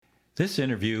This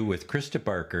interview with Christa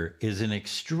Barker is an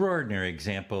extraordinary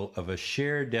example of a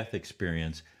shared death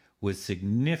experience with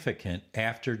significant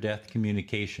after-death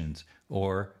communications,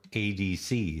 or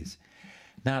ADCs.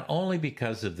 Not only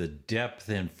because of the depth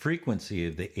and frequency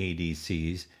of the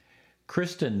ADCs,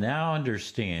 Christa now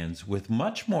understands with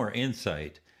much more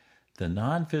insight the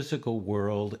non-physical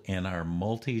world and our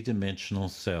multidimensional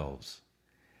selves.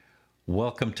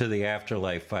 Welcome to the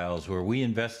Afterlife Files, where we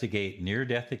investigate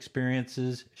near-death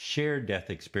experiences, shared death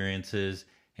experiences,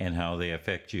 and how they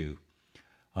affect you.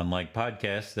 Unlike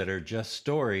podcasts that are just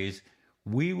stories,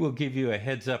 we will give you a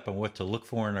heads up on what to look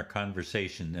for in our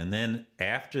conversation. And then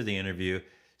after the interview,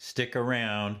 stick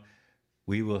around.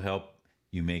 We will help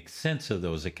you make sense of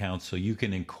those accounts so you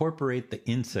can incorporate the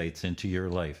insights into your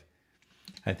life.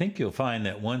 I think you'll find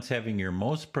that once having your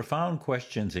most profound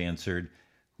questions answered,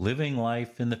 living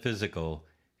life in the physical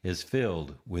is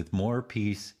filled with more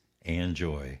peace and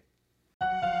joy.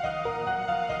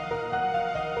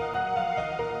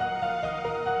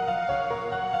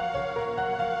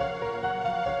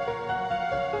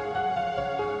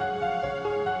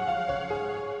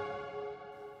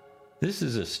 This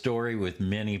is a story with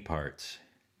many parts.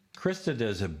 Christa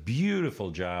does a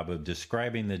beautiful job of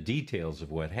describing the details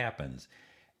of what happens,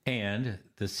 and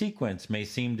the sequence may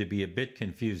seem to be a bit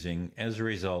confusing. As a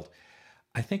result,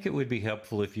 I think it would be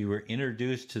helpful if you were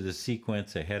introduced to the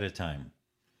sequence ahead of time.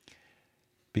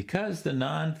 Because the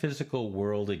non-physical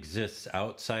world exists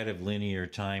outside of linear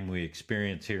time we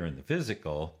experience here in the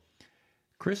physical,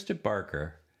 Christa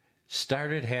Barker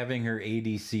started having her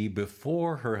ADC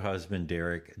before her husband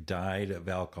Derek died of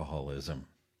alcoholism.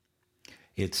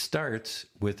 It starts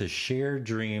with a shared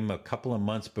dream a couple of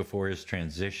months before his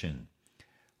transition.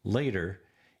 Later,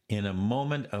 in a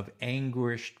moment of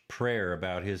anguished prayer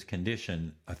about his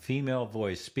condition, a female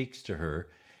voice speaks to her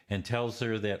and tells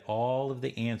her that all of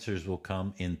the answers will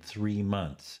come in 3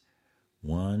 months.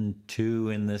 1, 2,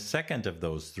 in the second of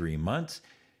those 3 months,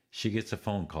 she gets a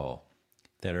phone call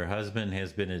that her husband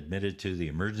has been admitted to the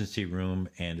emergency room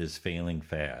and is failing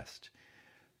fast.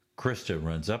 Christa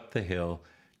runs up the hill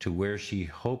to where she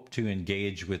hoped to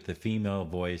engage with the female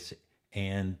voice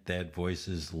and that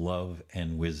voice's love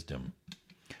and wisdom.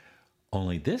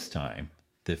 Only this time,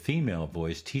 the female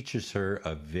voice teaches her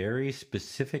a very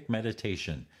specific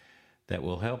meditation that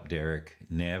will help Derek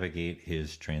navigate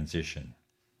his transition.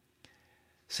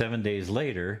 7 days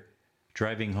later,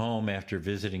 driving home after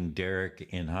visiting Derek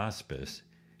in hospice,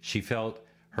 she felt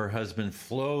her husband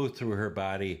flow through her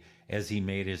body as he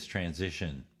made his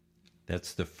transition.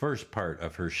 That's the first part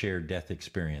of her shared death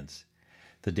experience.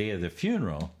 The day of the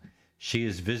funeral, she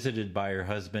is visited by her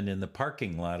husband in the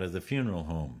parking lot of the funeral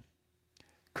home.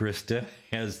 Christa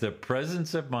has the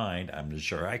presence of mind, I'm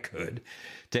sure I could,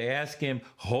 to ask him,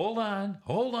 hold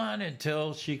on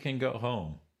until she can go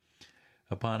home.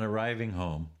 Upon arriving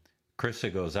home,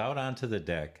 Christa goes out onto the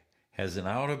deck, has an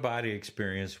out-of-body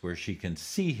experience where she can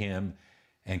see him,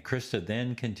 and Christa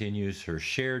then continues her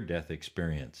shared death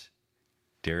experience.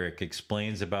 Derek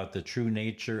explains about the true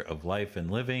nature of life and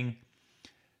living.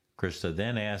 Christa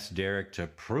then asks Derek to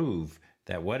prove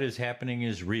that what is happening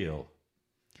is real.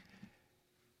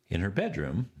 In her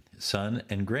bedroom, son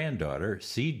and granddaughter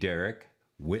see Derek,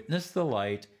 witness the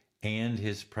light and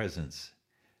his presence.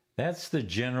 That's the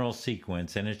general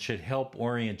sequence, and it should help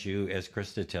orient you as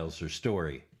Christa tells her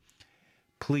story.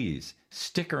 Please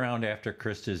stick around after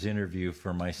Christa's interview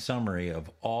for my summary of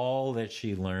all that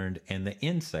she learned and the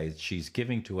insights she's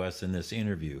giving to us in this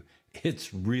interview.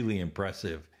 It's really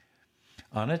impressive.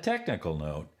 On a technical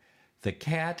note, the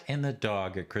cat and the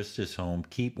dog at Christa's home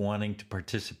keep wanting to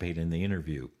participate in the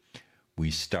interview.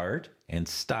 We start and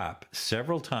stop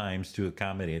several times to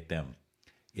accommodate them.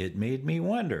 It made me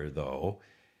wonder, though,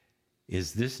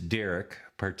 is this Derek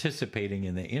participating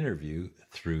in the interview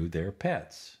through their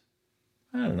pets?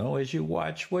 I don't know, as you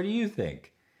watch, what do you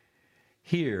think?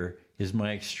 Here is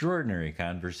my extraordinary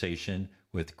conversation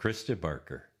with Christa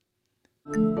Barker.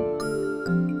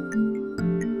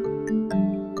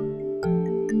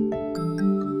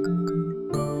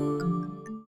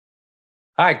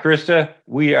 Hi, Christa.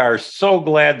 We are so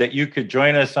glad that you could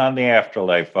join us on the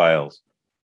Afterlife Files.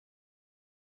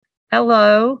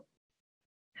 Hello.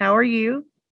 How are you?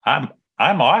 I'm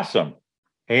awesome.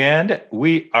 And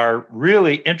we are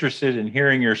really interested in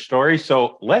hearing your story.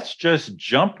 So let's just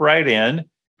jump right in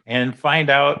and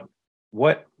find out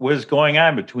what was going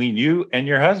on between you and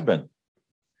your husband.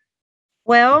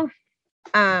 Well,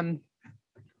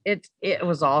 it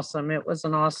was awesome. It was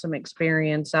an awesome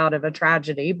experience out of a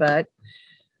tragedy, but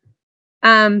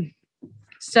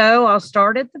so I'll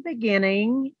start at the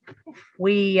beginning.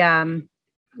 We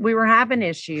were having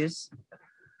issues.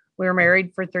 We were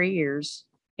married for 3 years,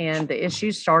 and the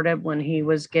issue started when he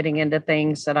was getting into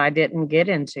things that I didn't get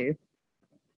into.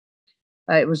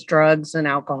 It was drugs and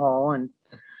alcohol, and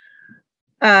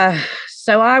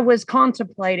so I was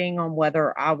contemplating on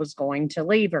whether I was going to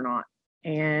leave or not.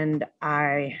 And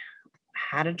I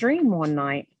had a dream one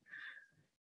night,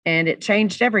 and it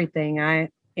changed everything.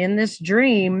 In this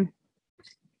dream,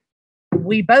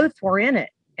 we both were in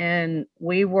it, and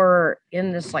we were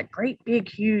in this like great big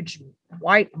huge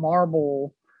white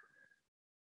marble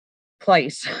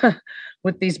place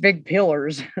with these big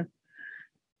pillars.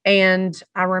 And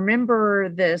I remember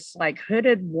this like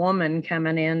hooded woman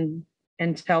coming in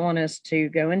and telling us to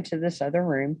go into this other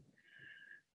room.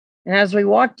 And as we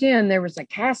walked in, there was a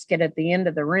casket at the end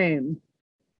of the room.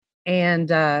 And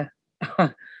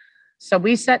so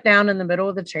we sat down in the middle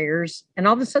of the chairs, and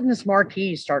all of a sudden this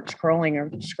marquee starts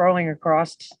scrolling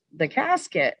across the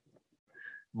casket.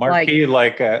 Marquee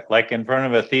like in front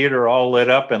of a theater, all lit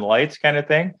up in lights kind of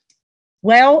thing?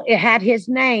 Well, it had his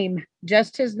name,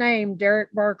 just his name,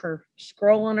 Derek Barker,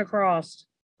 scrolling across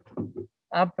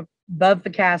up above the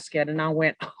casket. And I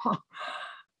went,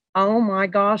 oh my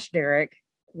gosh, Derek,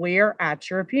 we're at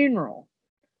your funeral.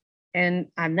 And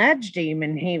I nudged him,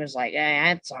 and he was like,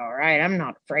 yeah, that's all right. I'm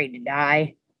not afraid to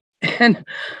die. And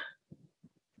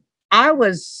I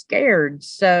was scared.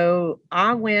 So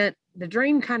I went, the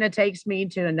dream kind of takes me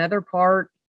to another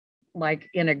part, like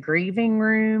in a grieving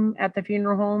room at the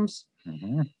funeral homes.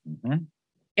 Mm-hmm. Mm-hmm.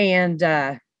 And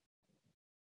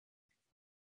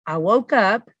I woke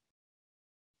up,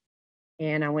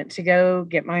 and I went to go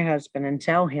get my husband and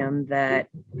tell him that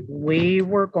we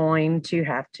were going to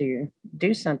have to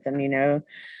do something. You know,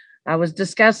 I was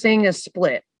discussing a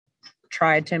split,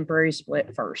 try a temporary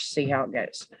split first, see how it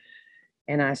goes.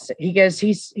 And I said,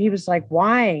 he was like,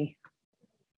 why?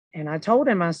 And I told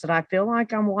him, I said, I feel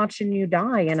like I'm watching you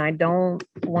die, and I don't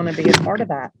want to be a part of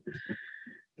that.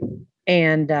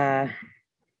 And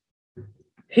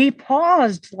he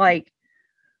paused like,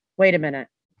 wait a minute.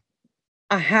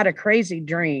 I had a crazy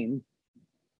dream,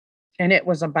 and it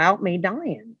was about me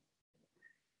dying.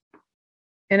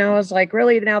 And I was like,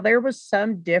 really? Now, there was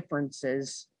some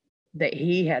differences that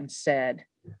he had said,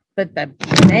 but the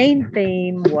main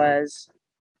theme was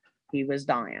he was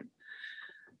dying.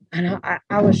 And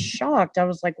I was shocked. I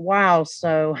was like, wow.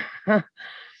 So I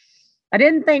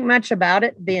didn't think much about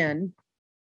it then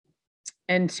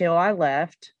until I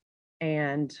left.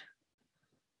 And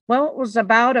well, it was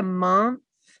about a month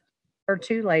or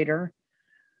two later,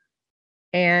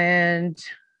 and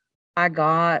I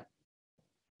got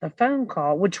the phone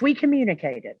call, which we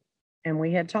communicated, and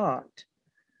we had talked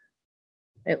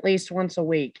at least once a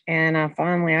week. And I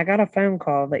got a phone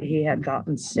call that he had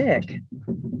gotten sick,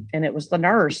 and it was the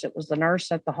nurse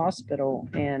at the hospital.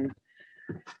 And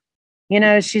you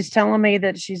know, she's telling me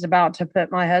that she's about to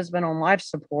put my husband on life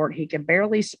support. He could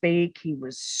barely speak. He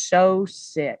was so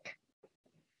sick.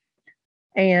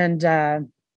 And I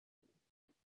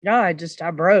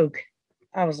broke.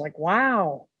 I was like,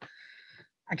 wow,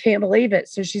 I can't believe it.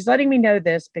 So she's letting me know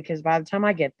this because by the time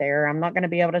I get there, I'm not going to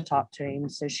be able to talk to him.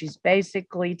 So she's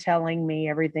basically telling me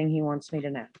everything he wants me to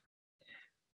know.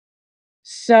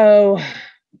 So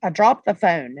I drop the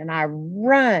phone and I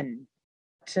run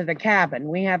to the cabin.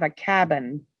 We have a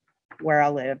cabin where I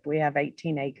live. We have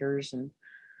 18 acres, and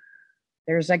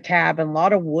there's a cabin, a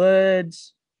lot of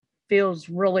woods, feels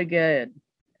really good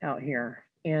out here.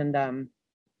 And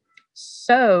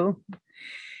so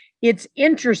it's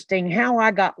interesting how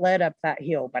I got led up that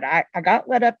hill, but I got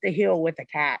led up the hill with a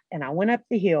cat, and I went up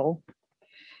the hill.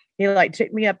 He like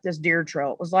took me up this deer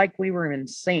trail. It was like we were in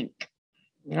sync.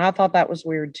 And I thought that was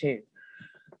weird too.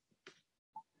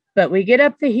 But we get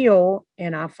up the hill,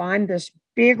 and I find this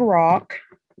big rock.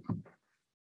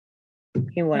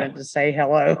 He wanted to say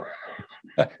hello.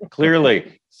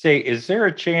 Clearly. Say, is there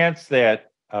a chance that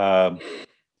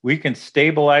we can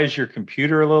stabilize your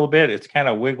computer a little bit? It's kind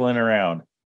of wiggling around.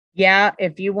 Yeah,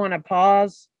 if you want to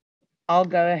pause, I'll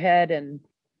go ahead and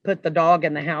put the dog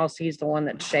in the house. He's the one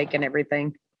that's shaking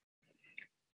everything.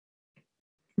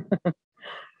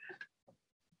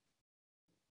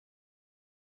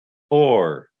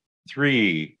 4,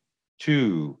 3,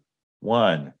 2,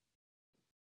 1.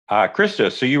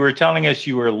 Christa, so you were telling us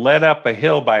you were led up a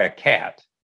hill by a cat.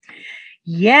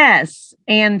 Yes.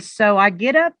 And so I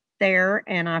get up there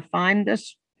and I find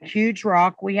this huge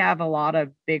rock. We have a lot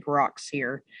of big rocks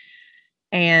here.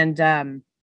 And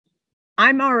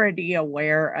I'm already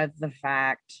aware of the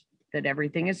fact that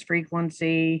everything is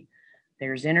frequency.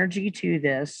 There's energy to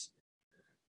this.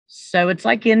 So it's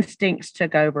like instincts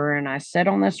took over, and I sat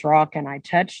on this rock and I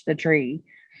touched the tree.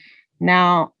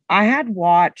 Now, I had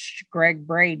watched Greg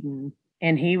Braden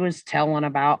And he was telling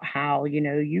about how,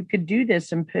 you could do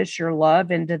this and push your love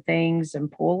into things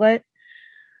and pull it.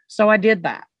 So I did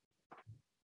that.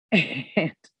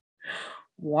 And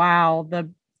wow,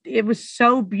 it was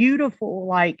so beautiful.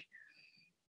 Like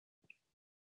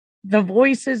the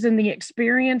voices and the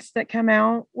experience that come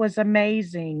out was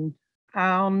amazing.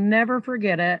 I'll never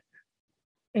forget it.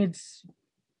 It's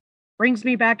brings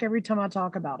me back every time I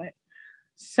talk about it.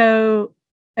 So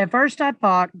at first I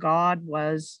thought God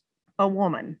was a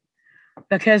woman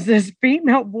because this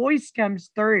female voice comes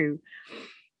through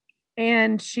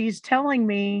and she's telling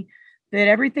me that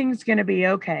everything's going to be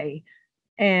okay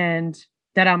and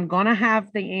that I'm going to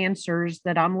have the answers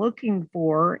that I'm looking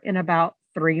for in about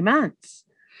 3 months.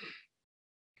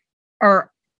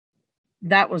 Or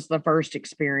that was the first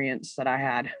experience that I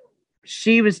had.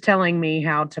 She was telling me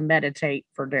how to meditate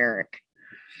for Derek.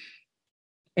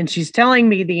 And she's telling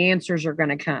me the answers are going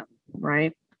to come,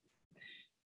 right?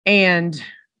 And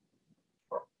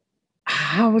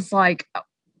I was like,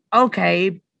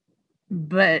 okay,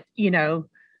 but,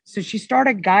 so she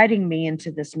started guiding me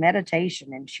into this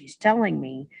meditation and she's telling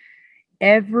me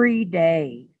every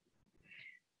day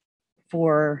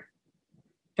for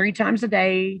 3 times a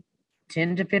day,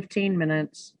 10 to 15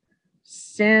 minutes,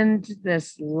 send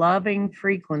this loving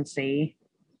frequency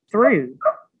through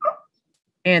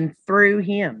and through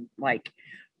him, like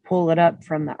pull it up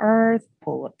from the earth,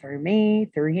 pull it through me,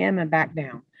 through him and back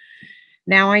down.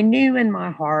 Now I knew in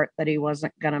my heart that he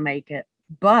wasn't going to make it,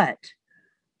 but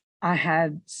I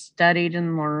had studied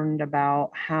and learned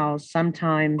about how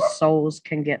sometimes souls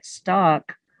can get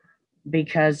stuck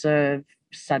because of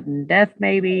sudden death,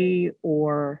 maybe,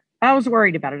 or I was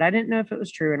worried about it. I didn't know if it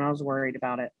was true and I was worried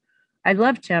about it. I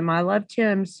loved him. I loved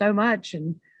him so much.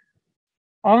 And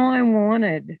all I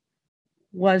wanted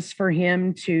was for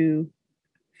him to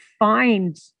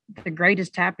find the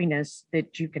greatest happiness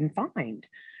that you can find.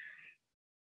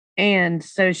 And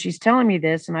so she's telling me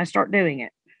this and I start doing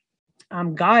it.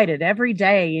 I'm guided every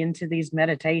day into these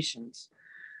meditations.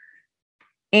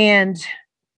 And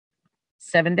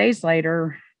 7 days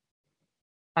later,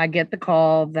 I get the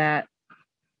call that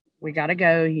we got to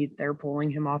go. They're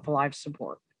pulling him off of life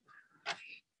support.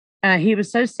 He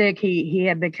was so sick. He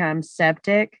had become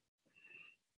septic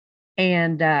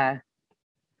and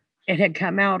it had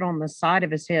come out on the side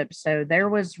of his hip. So there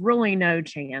was really no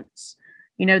chance.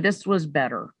 This was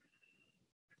better.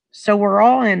 So we're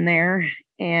all in there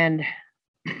and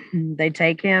they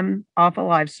take him off of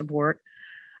life support.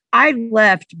 I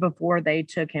left before they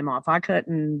took him off. I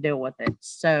couldn't deal with it.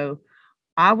 So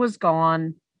I was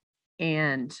gone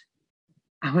and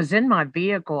I was in my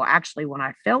vehicle actually when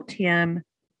I felt him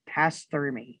pass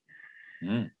through me.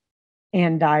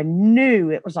 And I knew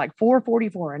it was like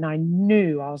 4:44 and I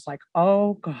was like,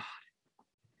 oh God.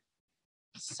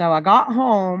 So I got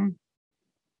home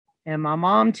and my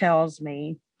mom tells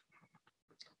me,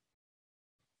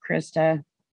 Christa,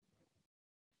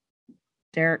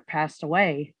 Derek passed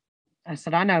away. I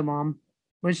said, I know, Mom.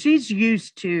 Well, she's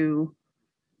used to,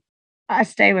 I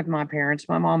stay with my parents.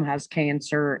 My mom has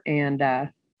cancer and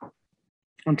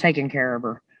I'm taking care of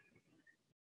her.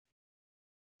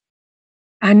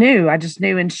 I just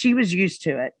knew, and she was used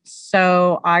to it.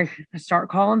 So I start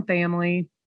calling family.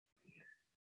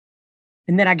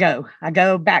 And then I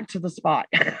go back to the spot.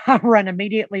 I run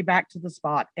immediately back to the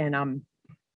spot and I'm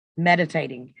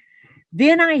meditating.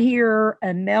 Then I hear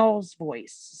a male's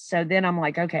voice. So then I'm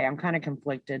like, okay, I'm kind of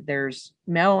conflicted. There's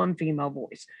male and female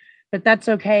voice, but that's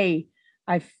okay.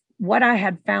 What I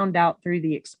had found out through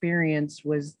the experience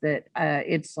was that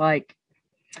it's like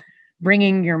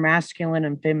bringing your masculine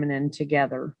and feminine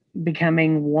together,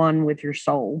 becoming one with your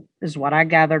soul is what I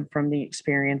gathered from the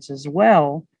experience as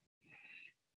well.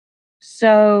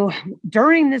 So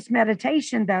during this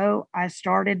meditation, though, I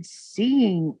started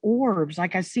seeing orbs.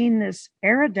 Like I seen this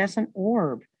iridescent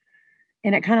orb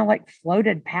and it kind of like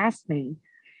floated past me.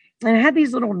 And it had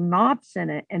these little knots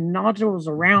in it and nodules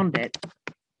around it.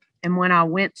 And when I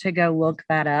went to go look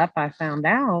that up, I found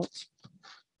out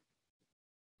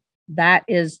that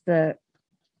is the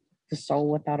soul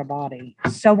without a body.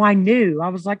 So I knew, I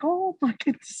was like, oh my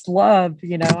goodness, love,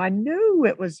 I knew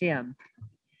it was him.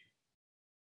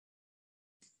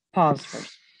 Pause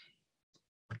first.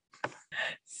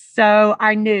 So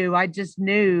I just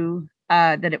knew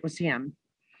that it was him.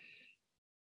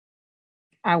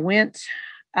 I went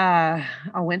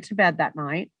to bed that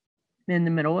night. In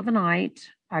the middle of the night,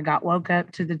 I got woke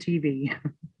up to the TV.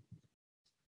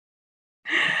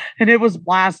 And it was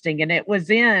blasting. And it was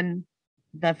in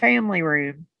the family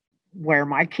room where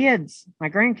my grandkids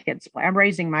play. I'm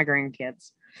raising my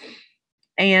grandkids.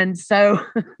 And so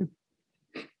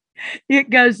It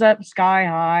goes up sky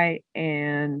high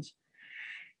and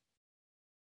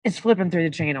it's flipping through the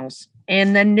channels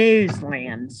and the news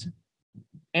lands.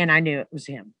 And I knew it was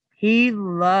him. He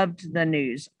loved the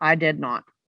news. I did not.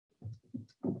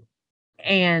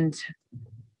 And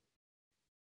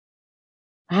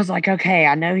I was like, okay,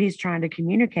 I know he's trying to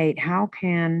communicate. How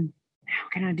can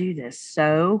I do this?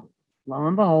 So lo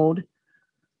and behold,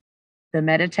 the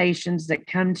meditations that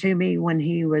come to me when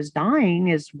he was dying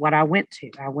is what I went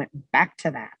to. I went back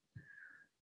to that.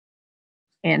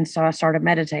 And so I started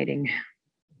meditating.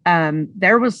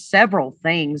 There was several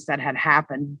things that had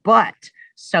happened, but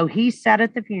so he sat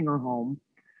at the funeral home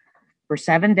for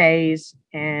 7 days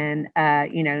and,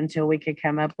 until we could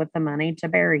come up with the money to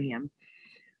bury him.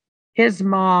 His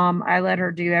mom, I let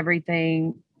her do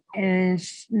everything, and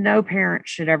no parent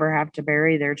should ever have to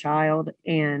bury their child.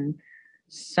 And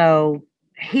so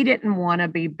he didn't want to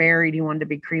be buried. He wanted to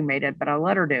be cremated, but I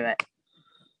let her do it.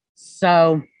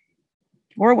 So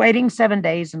we're waiting 7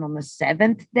 days. And on the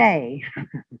 7th day,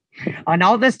 on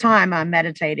all this time, I'm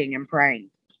meditating and praying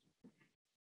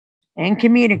and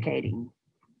communicating.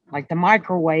 Like the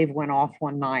microwave went off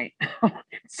one night.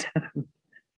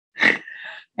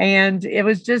 And it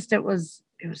was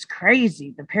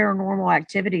crazy, the paranormal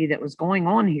activity that was going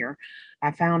on here.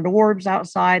 I found orbs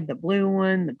outside, the blue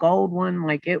one, the gold one,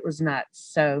 like it was nuts.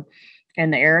 So,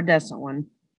 and the iridescent one.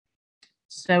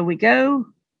 So we go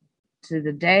to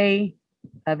the day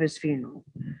of his funeral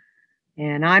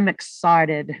and I'm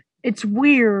excited. It's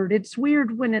weird. It's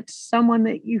weird when it's someone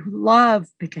that you love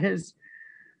because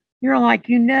you're like,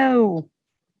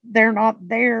 they're not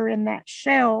there in that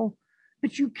shell,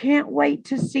 but you can't wait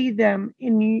to see them.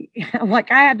 And you,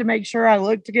 like, I had to make sure I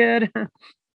looked good.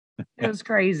 It was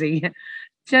crazy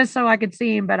just so I could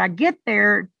see him. But I get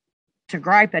there to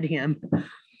gripe at him.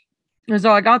 And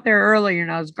so I got there early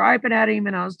and I was griping at him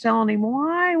and I was telling him,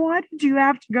 why did you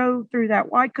have to go through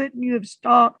that? Why couldn't you have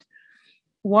stopped?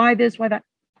 Why this, why that?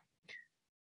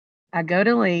 I go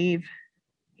to leave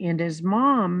and his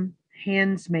mom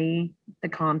hands me the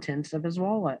contents of his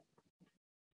wallet.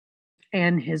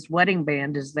 And his wedding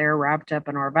band is there wrapped up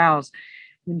in our vows.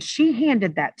 When she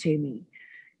handed that to me,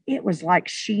 it was like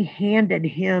she handed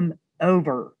him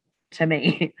over to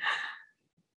me.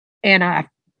 And I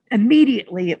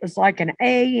immediately, it was like an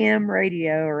AM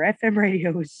radio or FM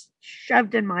radio was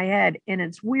shoved in my head. And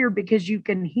it's weird because you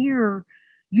can hear,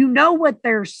 what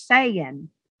they're saying,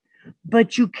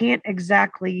 but you can't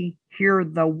exactly hear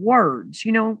the words.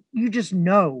 You just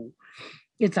know.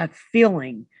 It's a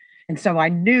feeling. And so I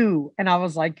knew, and I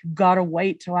was like, you got to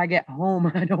wait till I get home.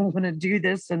 I don't want to do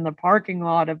this in the parking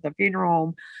lot of the funeral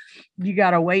home. You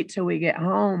got to wait till we get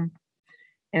home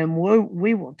and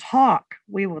we will talk.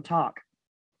 We will talk.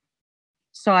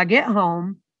 So I get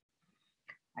home.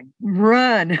 I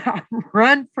run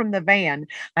from the van.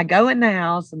 I go in the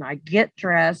house and I get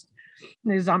dressed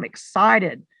because I'm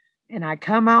excited. And I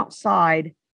come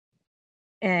outside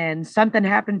and something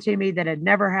happened to me that had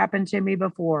never happened to me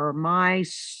before. My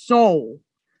soul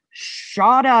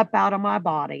shot up out of my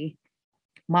body.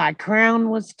 My crown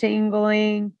was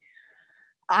tingling.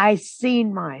 I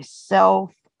seen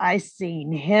myself. I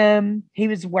seen him. He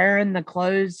was wearing the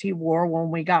clothes he wore when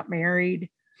we got married.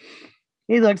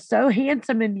 He looked so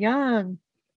handsome and young.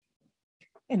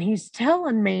 And he's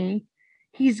telling me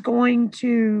he's going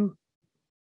to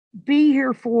be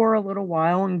here for a little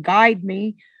while and guide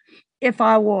me, if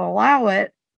I will allow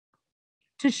it,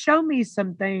 to show me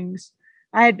some things.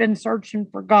 I had been searching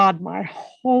for God my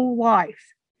whole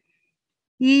life.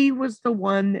 He was the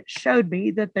one that showed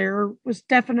me that there was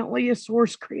definitely a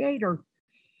source creator.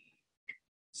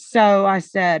 So I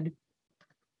said,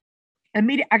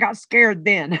 immediately, I got scared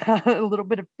then. A little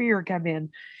bit of fear came in.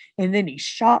 And then he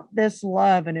shot this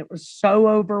love, and it was so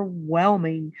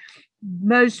overwhelming.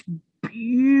 Most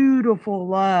beautiful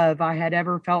love I had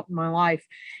ever felt in my life.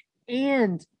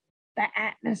 And the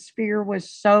atmosphere was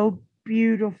so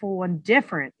beautiful and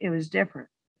different. It was different.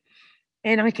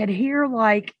 And I could hear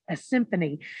like a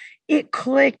symphony. It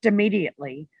clicked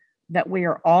immediately that we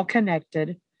are all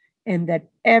connected and that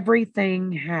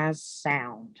everything has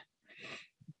sound.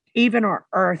 Even our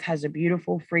earth has a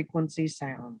beautiful frequency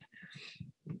sound.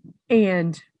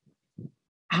 And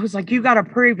I was like, you got to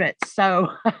prove it. So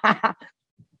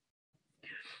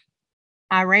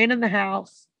I ran in the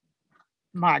house.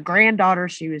 My granddaughter,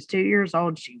 she was 2 years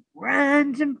old. She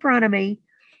runs in front of me,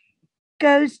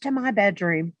 goes to my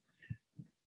bedroom.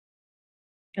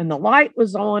 And the light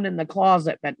was on in the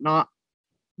closet, but not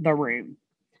the room.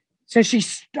 So she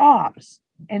stops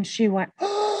and she went,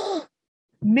 oh,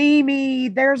 Mimi,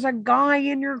 there's a guy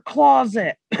in your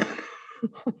closet.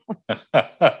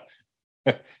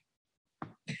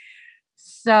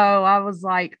 So I was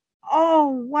like, oh,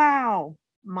 wow.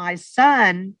 My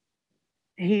son,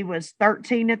 he was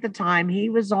 13 at the time. He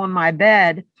was on my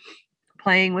bed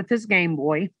playing with his Game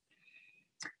Boy.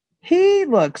 He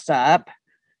looks up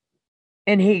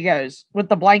and he goes, with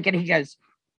the blanket, he goes,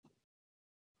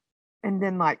 and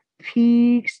then like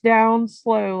peeks down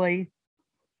slowly.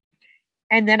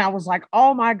 And then I was like,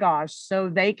 oh my gosh, so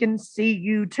they can see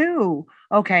you too.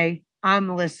 Okay,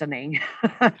 I'm listening.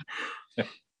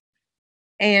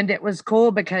 And it was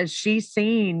cool because she's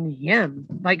seen him.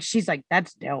 Like, she's like,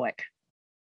 that's Delic.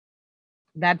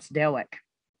 That's Delic.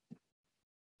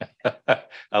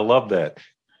 I love that.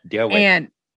 Yeah. And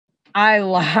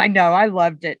I know, I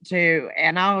loved it too.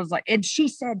 And I was like, and she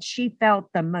said she felt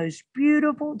the most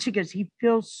beautiful. She goes, he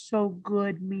feels so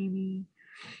good, Mimi.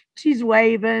 She's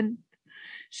waving,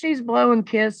 she's blowing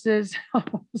kisses. I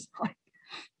was like,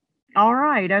 all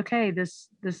right, okay, this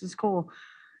is cool.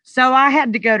 So I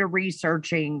had to go to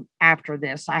researching after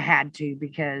this. I had to,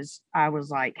 because I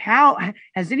was like, how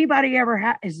has anybody ever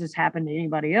has this happened to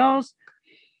anybody else?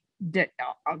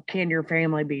 Can your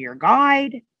family be your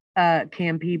guide?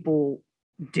 Can people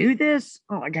do this?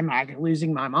 Oh, like, am I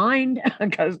losing my mind?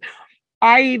 Because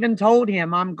I even told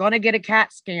him I'm going to get a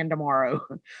CAT scan tomorrow.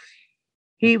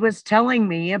 He was telling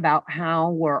me about how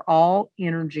we're all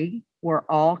energy, we're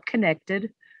all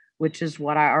connected, which is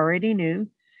what I already knew.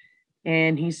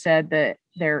 And he said that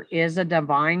there is a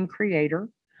divine creator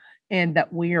and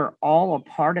that we are all a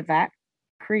part of that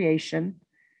creation,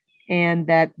 and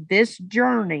that this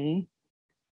journey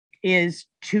is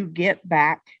to get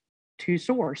back to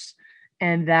source,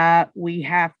 and that we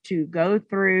have to go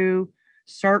through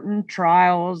certain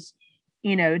trials,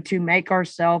 to make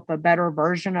ourselves a better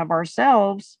version of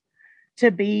ourselves, to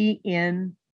be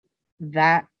in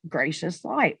that gracious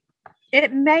light.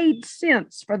 It made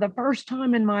sense for the first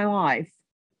time in my life.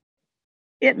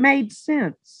 It made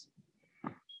sense.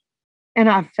 And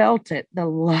I felt it, the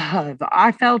love.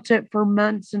 I felt it for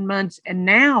months and months. And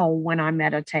now when I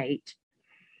meditate,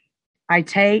 I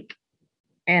take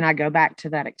and I go back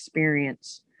to that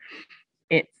experience.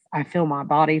 I feel my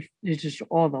body is just,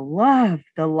 oh, the love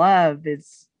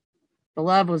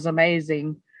was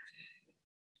amazing.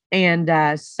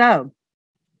 And so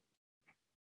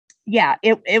yeah,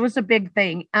 it was a big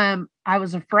thing. I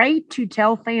was afraid to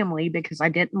tell family because I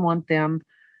didn't want them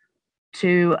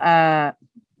to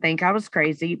think I was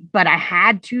crazy, but I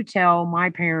had to tell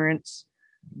my parents.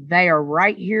 They are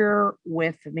right here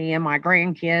with me and my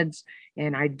grandkids,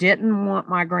 and I didn't want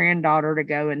my granddaughter to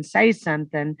go and say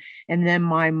something and then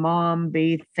my mom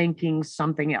be thinking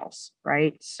something else,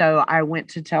 right? So I went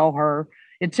to tell her.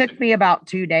 It took me about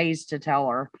 2 days to tell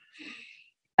her.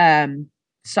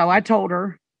 So I told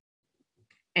her,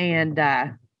 and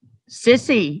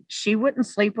Sissy, she wouldn't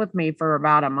sleep with me for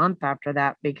about a month after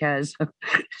that because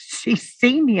she's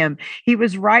seen him. He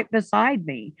was right beside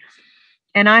me.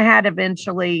 And I had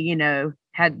eventually,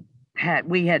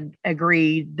 we had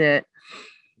agreed that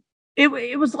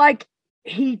it was like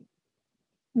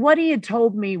what he had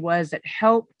told me was it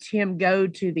helped him go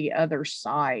to the other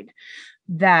side.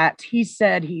 That he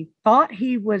said he thought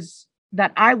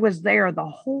that I was there the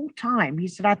whole time. He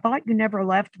said, I thought you never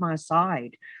left my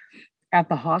side at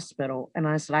the hospital. And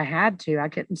I said, I had to. I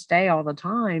couldn't stay all the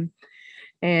time.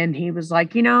 And he was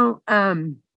like,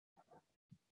 in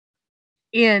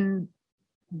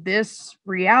this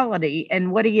reality,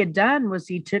 and what he had done was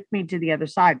he took me to the other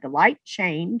side. The light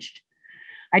changed.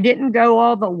 I didn't go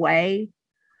all the way,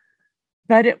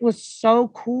 but it was so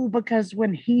cool because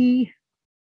when he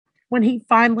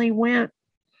finally went,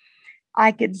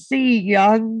 I could see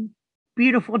young,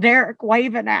 beautiful Derek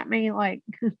waving at me like,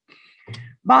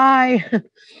 bye.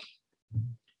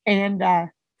 And I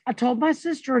told my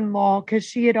sister-in-law, because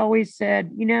she had always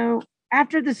said,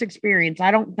 after this experience,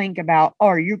 I don't think about, oh,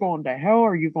 are you going to hell?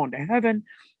 Or are you going to heaven?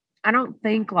 I don't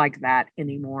think like that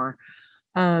anymore.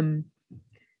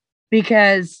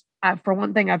 Because for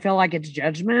one thing, I feel like it's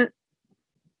judgment.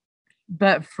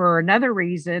 But for another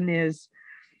reason is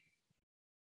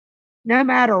no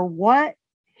matter what,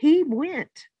 he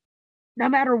went. No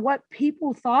matter what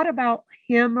people thought about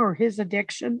him or his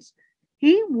addictions,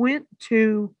 he went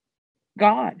to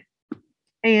God.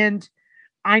 And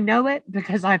I know it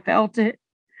because I felt it.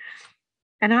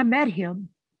 And I met him,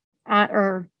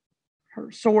 or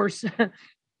her source.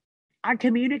 I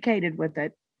communicated with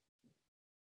it.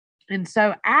 And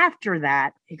so after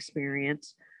that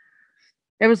experience,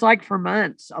 it was like for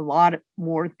months, a lot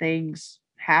more things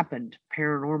happened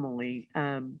paranormally.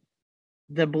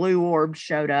 The blue orb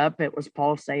showed up. It was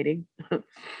pulsating.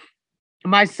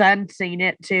 My son seen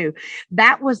it too.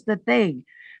 That was the thing.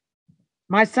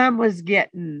 My son was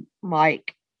getting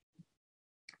like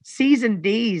C's and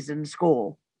D's in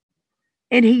school.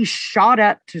 And he shot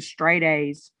up to straight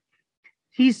A's.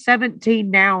 He's 17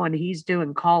 now and he's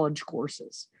doing college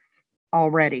courses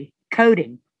already.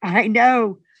 Coding. I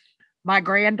know. My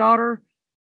granddaughter,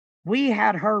 we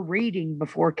had her reading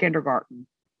before kindergarten.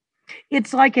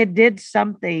 It's like it did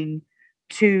something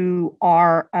to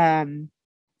our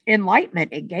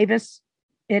enlightenment.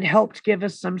 It helped give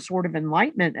us some sort of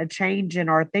enlightenment, a change in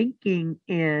our thinking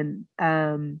and,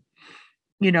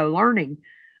 learning.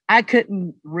 I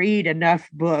couldn't read enough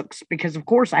books because, of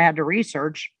course, I had to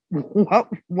research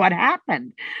what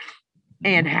happened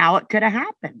and how it could have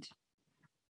happened.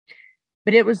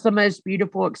 But it was the most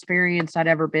beautiful experience I'd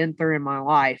ever been through in my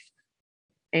life.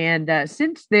 And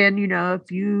since then, a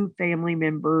few family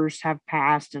members have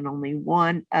passed and only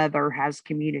one other has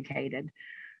communicated.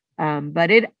 But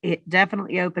it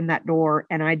definitely opened that door.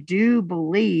 And I do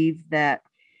believe that,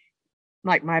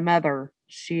 like my mother,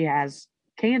 she has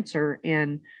cancer.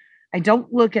 And I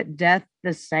don't look at death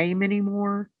the same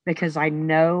anymore because I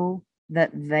know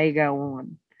that they go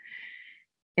on.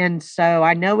 And so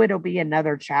I know it'll be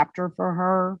another chapter for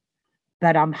her,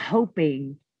 but I'm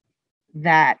hoping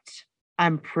that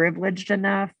I'm privileged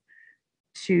enough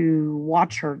to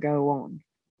watch her go on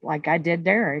like I did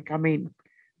Derek. I mean,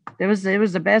 it was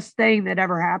the best thing that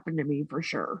ever happened to me for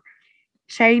sure.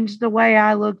 Changed the way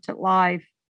I looked at life,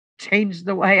 changed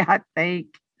the way I think.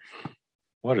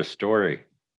 What a story.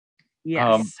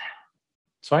 Yes.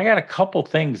 So I got a couple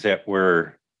things that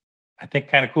were, I think,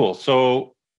 kind of cool.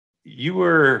 So you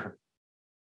were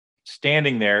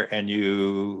standing there and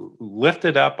you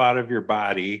lifted up out of your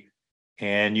body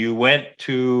and you went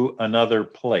to another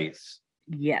place.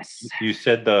 Yes. You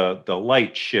said the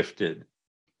light shifted.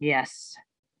 Yes.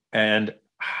 And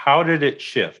how did it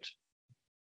shift?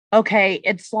 Okay,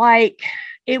 it's like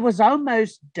it was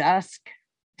almost dusk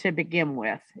to begin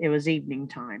with. It was evening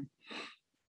time.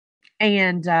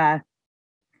 And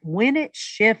when it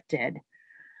shifted,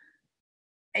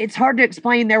 it's hard to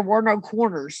explain. There were no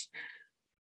corners.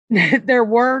 There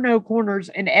were no corners,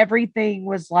 and everything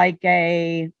was like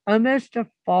almost a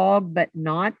fog, but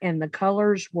not. And the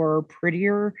colors were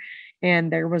prettier,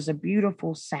 and there was a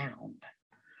beautiful sound.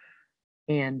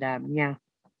 And yeah.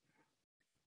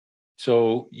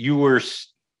 So you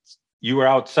were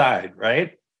outside,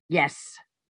 right? Yes.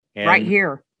 And, right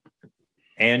here.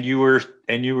 And you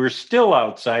were still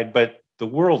outside, but the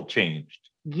world changed.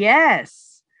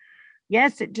 Yes.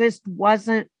 Yes, it just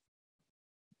wasn't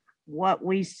what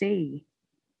we see.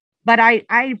 But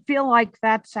I feel like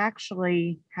that's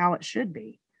actually how it should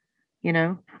be,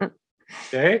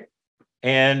 Okay.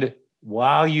 And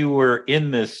while you were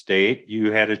in this state,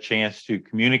 you had a chance to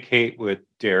communicate with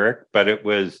Derek, but it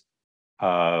was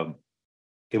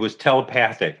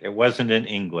telepathic. It wasn't in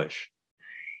English.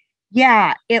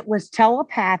 Yeah, it was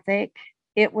telepathic.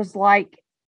 It was like,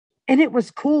 and it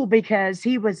was cool because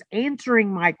he was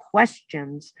answering my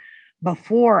questions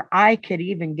before I could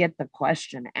even get the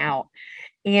question out.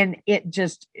 And it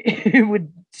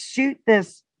would shoot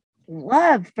this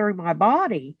love through my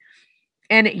body.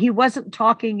 And he wasn't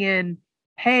talking in,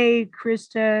 hey,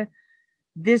 Christa,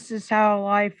 this is how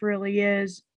life really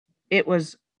is. It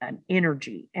was an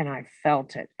energy and I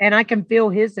felt it. And I can feel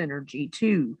his energy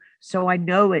too. So I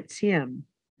know it's him,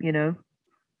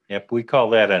 Yep, we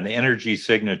call that an energy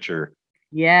signature.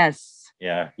 Yes.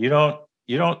 Yeah, you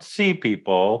don't see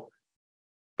people,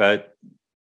 but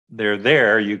they're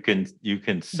there. You can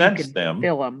sense them,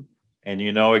 feel them, and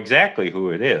you know exactly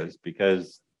who it is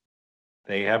because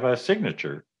they have a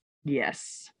signature.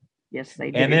 Yes,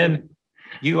 they do. And then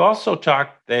you also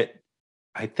talked that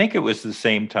I think it was the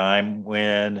same time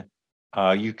when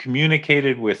you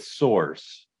communicated with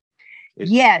Source.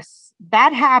 Yes,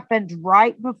 that happened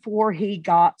right before he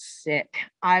got sick.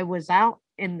 I was out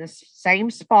in the same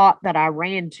spot that I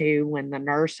ran to when the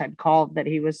nurse had called that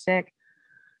he was sick.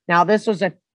 Now, this was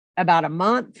about a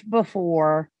month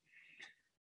before.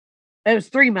 It was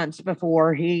 3 months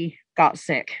before he got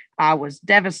sick. I was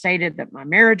devastated that my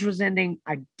marriage was ending.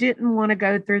 I didn't want to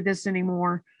go through this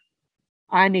anymore.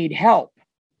 I need help.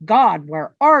 God,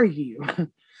 where are you?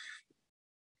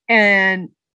 And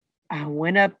I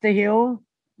went up the hill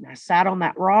and I sat on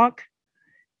that rock,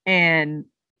 and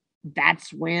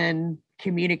that's when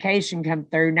communication come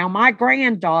through. Now, my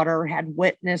granddaughter had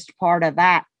witnessed part of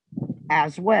that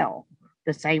as well,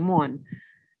 the same one,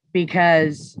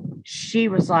 because she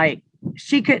was like,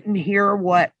 she couldn't hear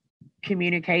what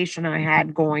communication I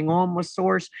had going on with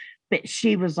Source, but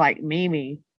she was like,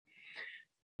 Mimi,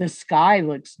 the sky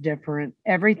looks different.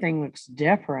 Everything looks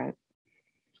different.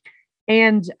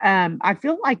 And I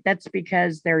feel like that's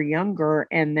because they're younger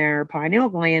and their pineal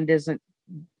gland isn't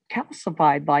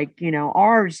calcified like,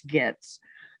 ours gets.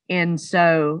 And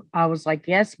so I was like,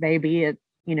 yes, baby,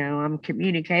 I'm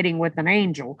communicating with an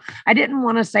angel. I didn't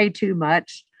want to say too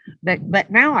much, but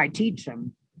now I teach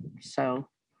them. So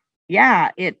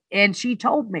yeah, and she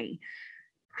told me,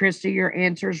 Christa, your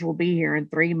answers will be here in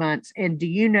 3 months. And do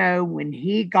you know when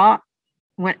he got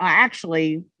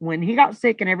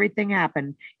sick and everything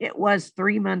happened, it was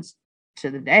 3 months to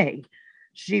the day.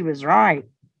 She was right.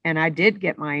 And I did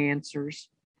get my answers.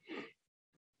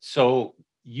 So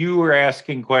you were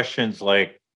asking questions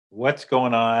like, what's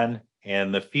going on?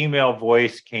 And the female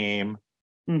voice came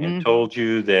and told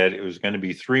you that it was going to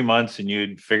be 3 months and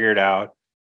you'd figure it out.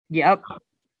 Yep.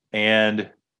 And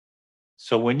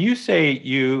so when you say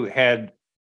you had,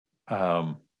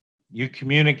 you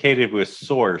communicated with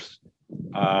source,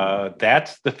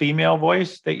 that's the female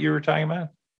voice that you were talking about?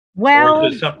 Well, or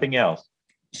is it something else?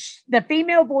 The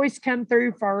female voice come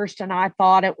through first, and I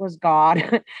thought it was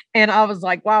God. And I was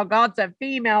like, wow, God's a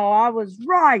female. I was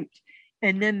right.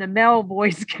 And then the male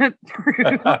voice come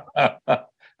through.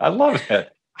 I love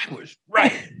that. I was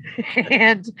right.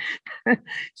 And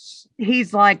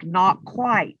he's like, not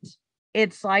quite.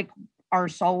 It's like our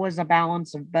soul is a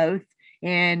balance of both.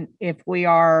 And if we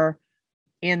are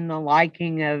in the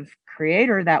liking of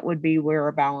Creator, that would be we're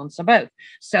a balance of both.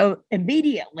 So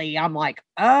immediately I'm like,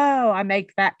 oh, I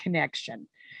make that connection.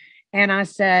 And I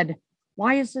said,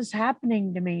 why is this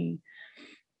happening to me?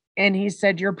 And he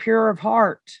said, you're pure of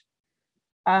heart.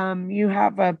 You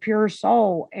have a pure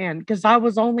soul. And because I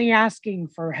was only asking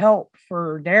for help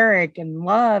for Derek and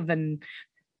love, and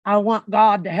I want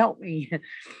God to help me.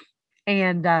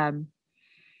 And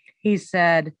he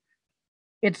said,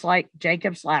 it's like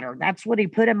Jacob's ladder. That's what he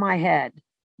put in my head.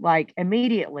 Like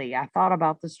immediately I thought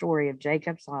about the story of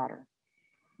Jacob's ladder.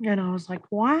 And I was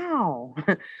like, wow.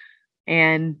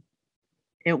 And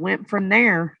it went from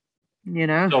there,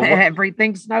 so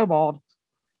everything snowballed.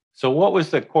 So what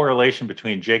was the correlation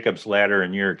between Jacob's ladder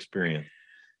and your experience?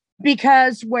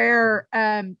 Because where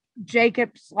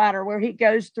Jacob's ladder, where he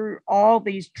goes through all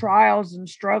these trials and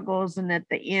struggles, and at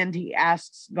the end he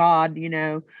asks God,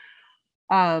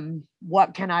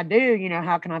 what can I do?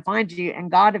 How can I find you? And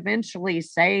God eventually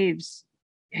saves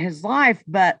his life,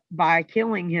 but by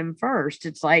killing him first.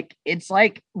 It's like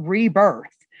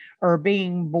rebirth, or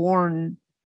being born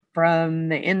from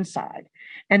the inside.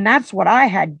 And that's what I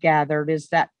had gathered, is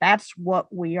that that's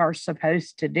what we are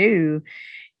supposed to do,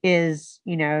 is,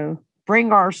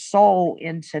 bring our soul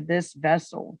into this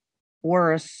vessel.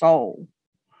 We're a soul.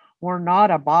 We're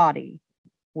not a body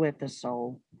with a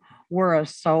soul. We're a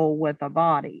soul with a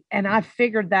body. And I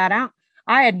figured that out.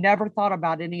 I had never thought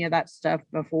about any of that stuff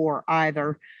before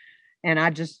either. And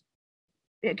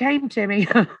it came to me.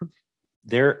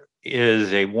 There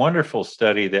is a wonderful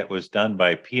study that was done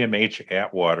by PMH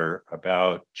Atwater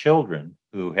about children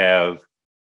who have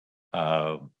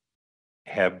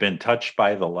been touched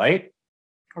by the light.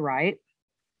 Right.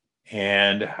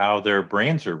 And how their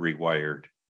brains are rewired,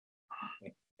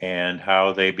 and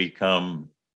how they become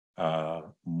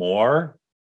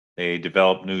they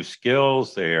develop new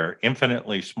skills. They are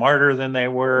infinitely smarter than they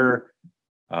were.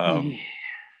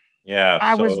 Yeah.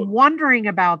 I was wondering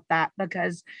about that,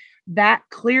 because that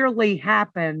clearly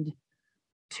happened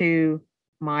to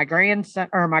my grandson,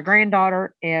 or my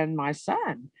granddaughter, and my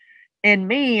son. And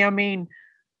me, I mean,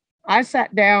 I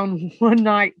sat down one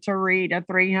night to read a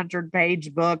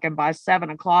 300-page book, and by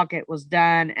 7:00 it was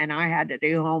done, and I had to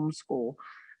do homeschool.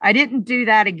 I didn't do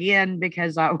that again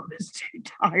because I was too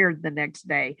tired the next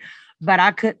day, but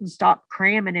I couldn't stop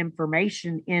cramming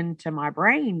information into my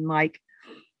brain.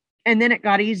 And then it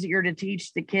got easier to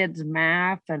teach the kids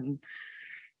math, and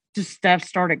just stuff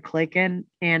started clicking.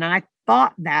 And I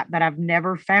thought that, but I've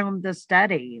never found the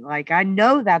study. I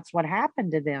know that's what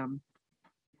happened to them.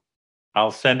 I'll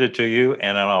send it to you,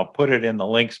 and I'll put it in the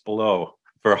links below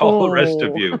for all the rest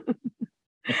of you.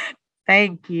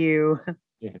 Thank you.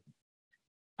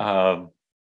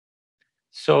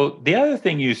 So the other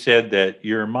thing you said, that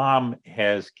your mom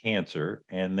has cancer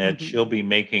and that she'll be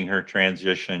making her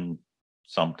transition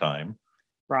sometime.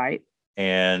 Right.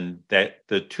 And that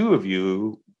the two of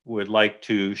you would like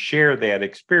to share that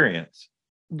experience.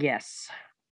 Yes.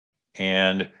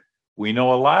 And we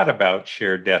know a lot about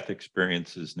shared death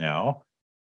experiences now.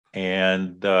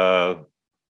 And the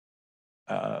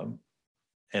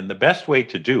best way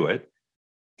to do it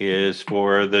is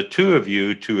for the two of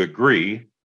you to agree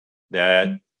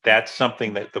that that's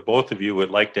something that the both of you would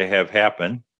like to have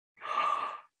happen.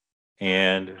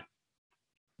 And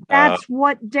that's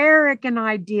what Derek and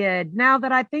I did, now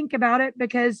that I think about it,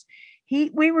 because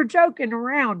we were joking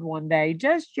around one day,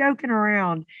 just joking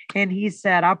around. And he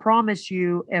said, I promise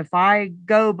you, if I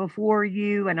go before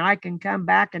you and I can come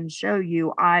back and show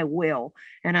you, I will.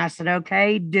 And I said,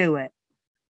 okay, do it.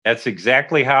 That's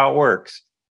exactly how it works.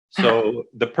 So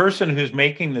the person who's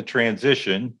making the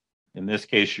transition, in this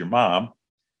case, your mom,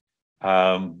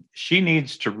 she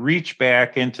needs to reach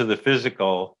back into the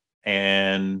physical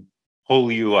and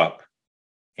pull you up.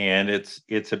 And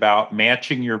it's about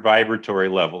matching your vibratory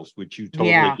levels, which you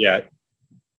totally get.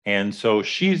 And so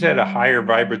she's at a higher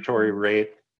vibratory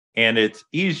rate, and it's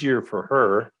easier for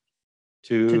her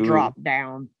to drop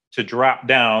down.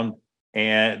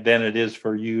 And than it is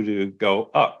for you to go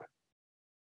up.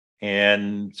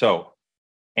 And so,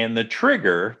 and the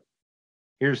trigger,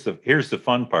 here's the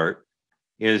fun part,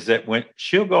 is that when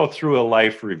she'll go through a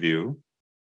life review,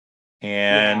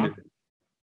 and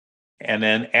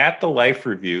then at the life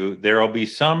review, there'll be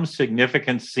some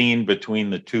significant scene between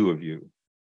the two of you.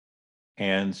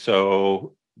 And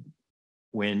so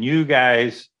when you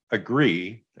guys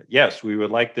agree that, yes, we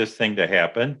would like this thing to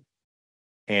happen,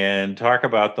 and talk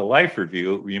about the life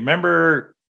review,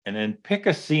 remember, and then pick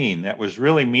a scene that was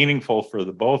really meaningful for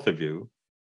the both of you.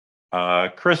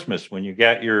 Christmas, when you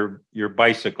got your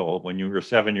bicycle when you were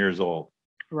 7 years old.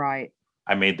 Right.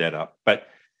 I made that up. But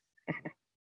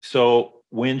so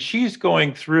when she's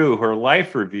going through her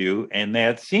life review and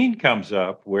that scene comes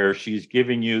up where she's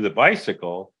giving you the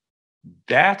bicycle,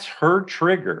 that's her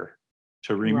trigger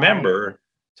to remember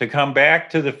to come back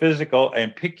to the physical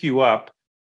and pick you up.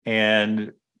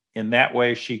 And in that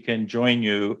way, she can join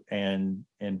you and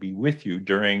be with you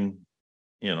during,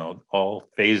 all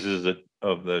phases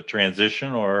of the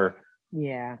transition or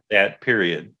that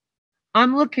period.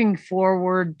 I'm looking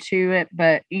forward to it,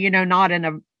 but not in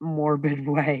a morbid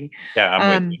way. Yeah,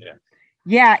 I'm with you.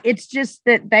 Yeah, it's just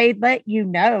that they let you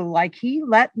know, like he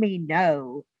let me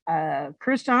know,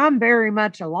 Christa, I'm very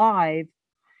much alive.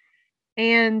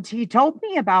 And he told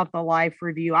me about the life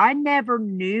review. I never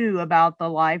knew about the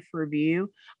life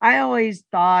review. I always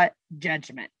thought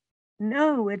judgment.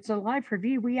 No, it's a life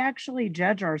review. We actually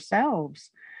judge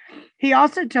ourselves. He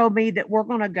also told me that we're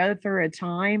going to go through a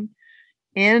time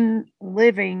in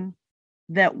living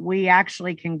that we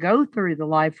actually can go through the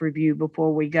life review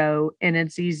before we go, and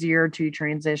it's easier to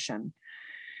transition.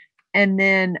 And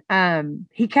then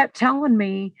he kept telling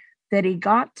me that he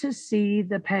got to see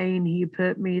the pain he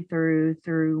put me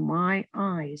through my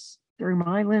eyes, through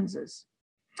my lenses.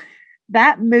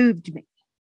 That moved me.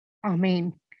 I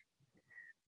mean,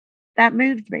 that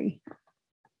moved me.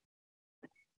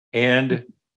 And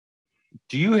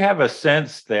do you have a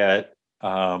sense that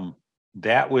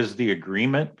that was the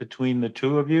agreement between the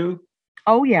two of you?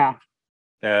 Oh, yeah.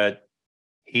 That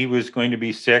he was going to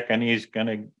be sick and he's going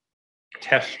to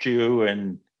test you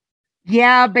and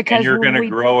because you're going to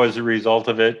grow as a result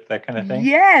of it, that kind of thing?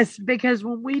 Yes, because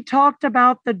when we talked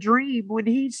about the dream, when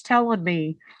he's telling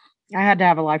me I had to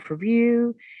have a life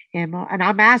review, and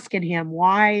I'm asking him,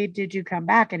 why did you come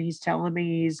back? And he's telling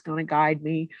me he's going to guide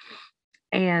me.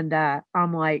 And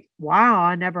I'm like, wow,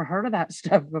 I never heard of that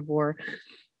stuff before.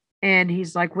 And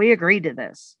he's like, we agreed to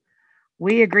this.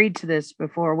 We agreed to this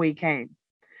before we came.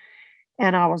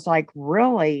 And I was like,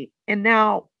 really? And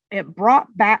now it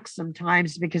brought back some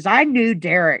times because I knew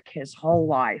Derek his whole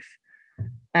life.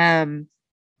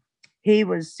 He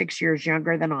was 6 years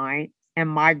younger than I, and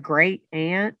my great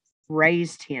aunt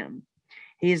raised him.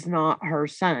 He's not her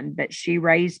son, but she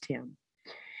raised him.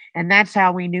 And that's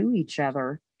how we knew each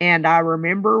other. And I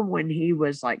remember when he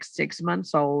was like 6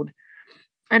 months old,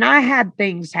 and I had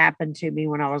things happen to me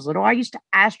when I was little. I used to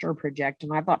astral project,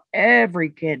 and I thought every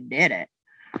kid did it.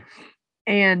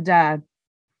 And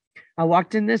I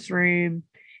walked in this room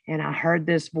and I heard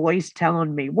this voice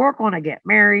telling me, we're going to get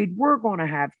married. We're going to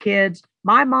have kids.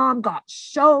 My mom got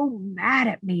so mad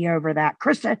at me over that.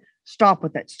 Christa, stop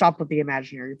with it. Stop with the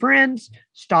imaginary friends.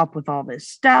 Stop with all this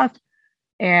stuff.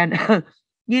 And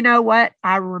you know what?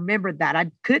 I remembered that. I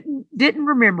didn't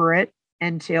remember it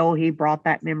until he brought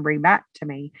that memory back to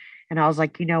me. And I was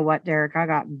like, you know what, Derek, I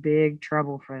got in big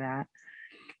trouble for that.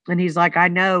 And he's like, I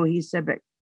know. He said, but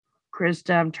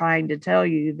Christa, I'm trying to tell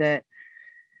you that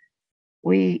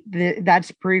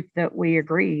that's proof that we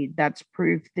agreed. That's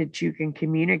proof that you can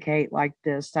communicate like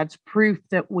this. That's proof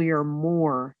that we are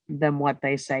more than what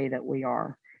they say that we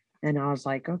are. And I was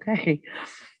like, okay.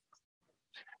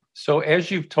 So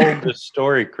as you've told this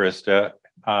story, Christa,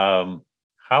 how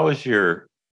has your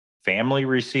family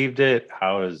received it?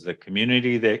 How has the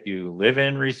community that you live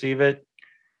in receive it?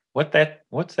 What's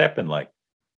that been like?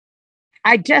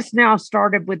 I just now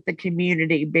started with the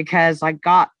community because I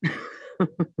got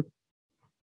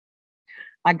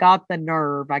I got the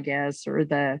nerve, I guess, or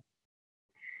the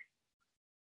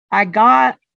I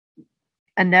got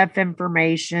enough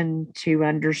information to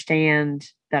understand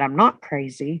that I'm not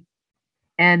crazy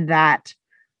and that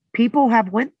people have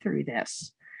went through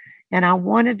this. And I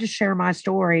wanted to share my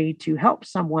story to help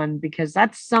someone because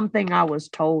that's something I was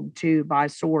told to by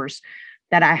source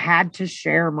that I had to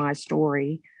share my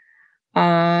story.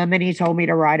 And he told me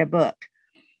to write a book.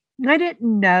 I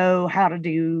didn't know how to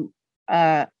do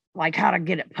like how to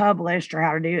get it published or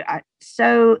how to do it.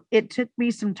 So it took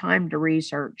me some time to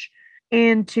research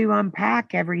and to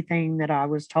unpack everything that I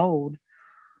was told.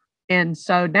 And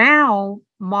so now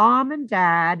mom and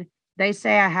dad, they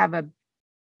say I have a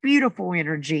beautiful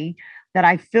energy, that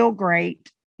I feel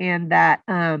great, and that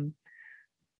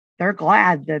they're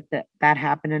glad that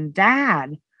happened. And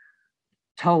dad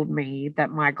told me that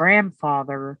my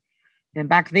grandfather, and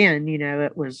back then,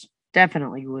 it was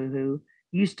definitely woohoo,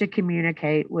 used to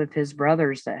communicate with his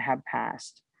brothers that had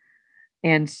passed.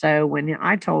 And so when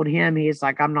I told him, he's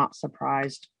like, I'm not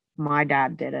surprised. My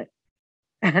dad did it.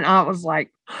 And I was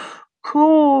like,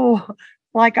 cool.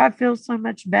 Like, I feel so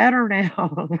much better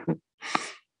now.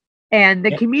 And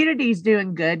the community's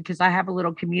doing good because I have a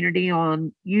little community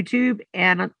on YouTube,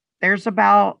 and there's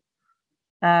about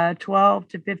 12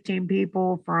 to 15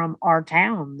 people from our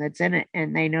town that's in it,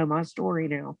 and they know my story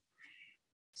now.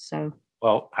 So,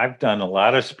 well, I've done a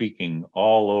lot of speaking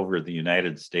all over the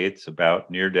United States about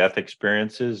near-death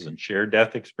experiences and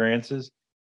shared-death experiences.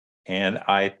 And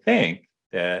I think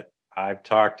that I've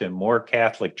talked in more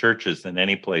Catholic churches than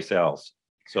any place else.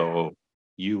 So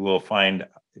you will find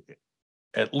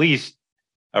at least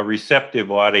a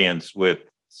receptive audience with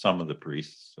some of the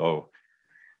priests. So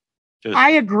I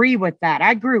agree with that.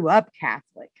 I grew up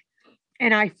Catholic,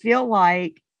 and I feel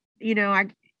like,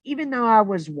 even though I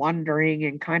was wondering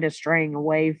and kind of straying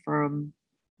away from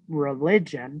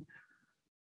religion,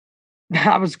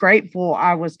 I was grateful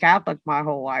I was Catholic my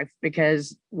whole life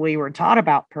because we were taught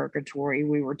about purgatory.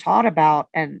 We were taught about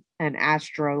an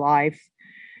afterlife,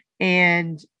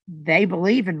 and they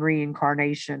believe in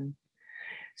reincarnation.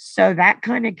 So that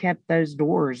kind of kept those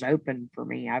doors open for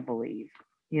me, I believe,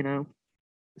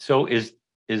 So is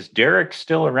Derek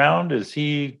still around? Is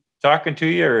he talking to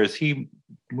you, or has he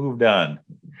moved on?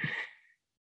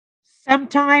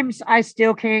 Sometimes I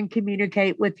still can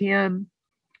communicate with him.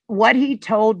 What he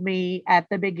told me at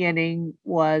the beginning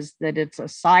was that it's a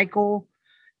cycle,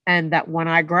 and that when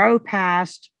I grow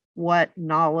past what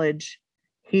knowledge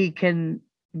he can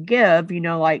give,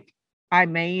 like I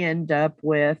may end up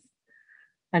with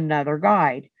another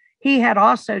guide. He had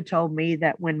also told me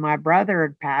that when my brother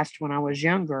had passed when I was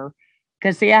younger,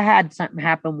 because see, I had something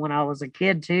happen when I was a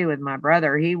kid too with my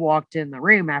brother. He walked in the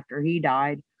room after he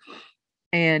died,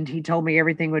 and he told me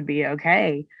everything would be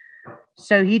okay.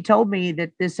 So he told me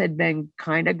that this had been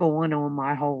kind of going on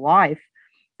my whole life.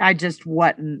 I just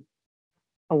wasn't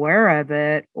aware of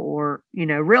it or,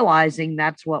 realizing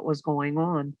that's what was going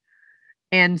on.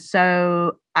 And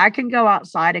so I can go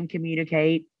outside and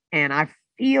communicate, and I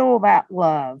feel that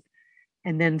love.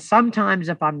 And then sometimes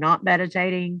if I'm not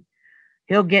meditating,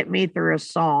 he'll get me through a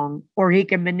song, or he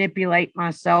can manipulate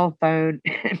my cell phone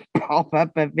and pop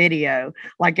up a video.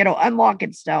 Like it'll unlock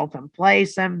itself and play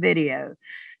some video.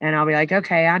 And I'll be like,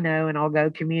 okay, I know. And I'll go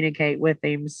communicate with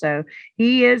him. So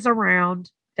he is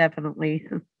around, definitely.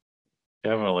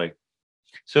 Definitely.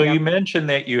 So you mentioned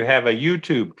that you have a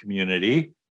YouTube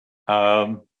community.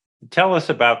 Tell us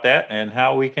about that and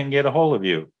how we can get a hold of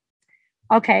you.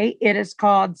 Okay, it is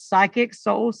called Psychic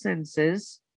Soul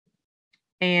Senses.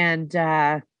 And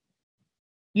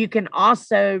you can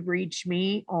also reach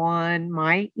me on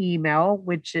my email,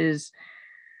 which is,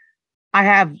 I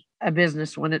have a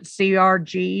business one. It's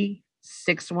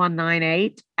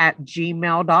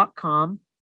crg6198@gmail.com.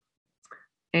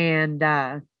 And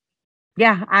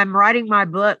I'm writing my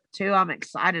book too. I'm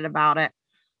excited about it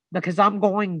because I'm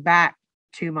going back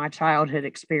to my childhood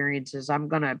experiences. I'm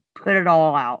going to put it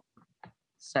all out.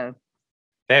 So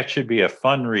that should be a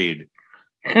fun read.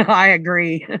 I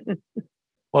agree.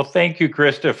 Well, thank you,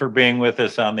 Christa, for being with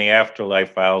us on the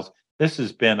Afterlife Files. This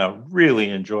has been a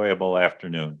really enjoyable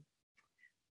afternoon.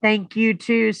 Thank you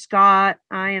too, Scott.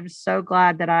 I am so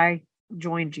glad that I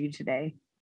joined you today.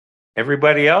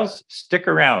 Everybody else, stick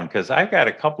around because I've got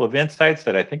a couple of insights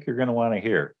that I think you're going to want to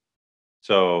hear.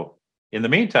 So in the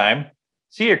meantime,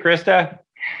 see you, Christa.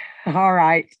 All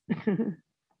right.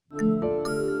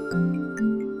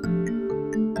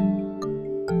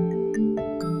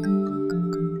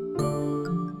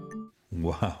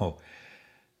 Wow,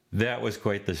 that was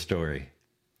quite the story.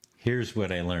 Here's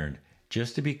what I learned.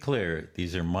 Just to be clear,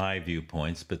 these are my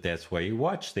viewpoints, but that's why you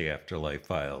watch the Afterlife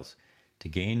Files. to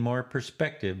gain more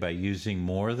perspective by using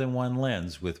more than one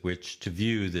lens with which to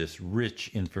view this rich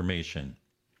information.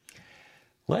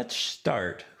 Let's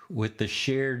start with the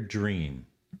shared dream.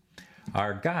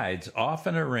 Our guides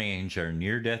often arrange our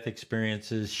near-death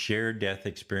experiences, shared death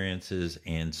experiences,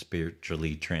 and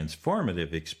spiritually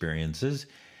transformative experiences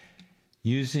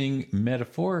using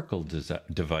metaphorical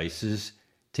devices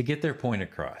to get their point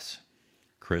across.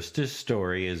 Christa's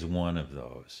story is one of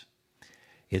those.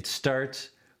 It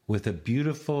starts with a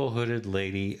beautiful hooded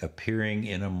lady appearing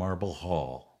in a marble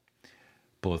hall.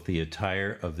 Both the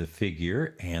attire of the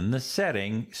figure and the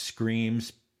setting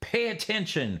screams, "Pay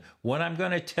attention! What I'm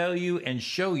going to tell you and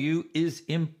show you is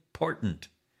important."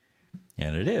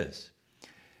 And it is.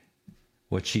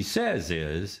 What she says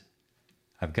is,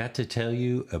 "I've got to tell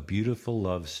you a beautiful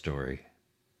love story."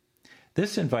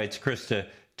 This invites Christa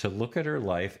to look at her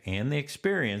life and the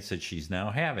experience that she's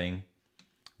now having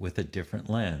with a different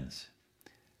lens.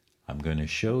 I'm going to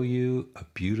show you a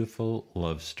beautiful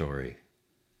love story.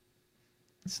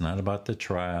 It's not about the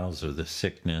trials or the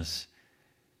sickness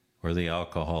or the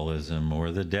alcoholism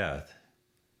or the death.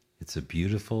 It's a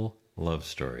beautiful love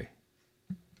story.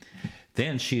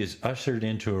 Then she is ushered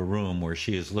into a room where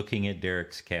she is looking at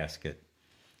Derek's casket.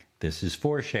 This is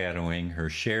foreshadowing her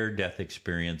shared death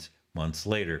experience months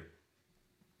later.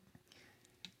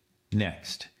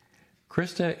 Next,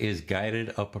 Christa is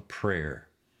guided up a prayer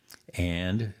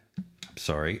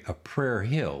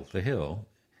hill, the hill,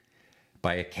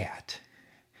 by a cat.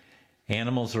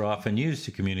 Animals are often used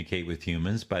to communicate with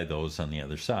humans by those on the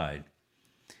other side.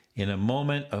 In a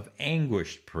moment of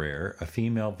anguished prayer, a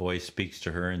female voice speaks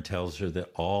to her and tells her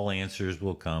that all answers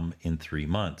will come in 3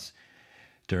 months.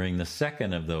 During the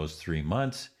second of those 3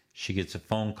 months, she gets a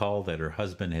phone call that her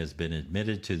husband has been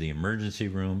admitted to the emergency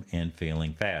room and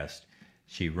failing fast.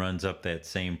 She runs up that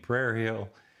same prayer hill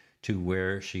to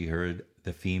where she heard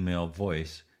the female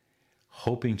voice,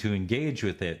 hoping to engage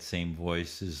with that same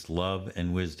voice's love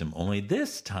and wisdom. Only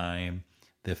this time,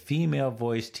 the female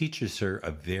voice teaches her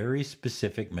a very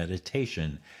specific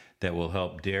meditation that will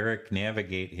help Derek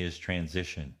navigate his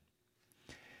transition.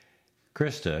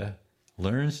 Christa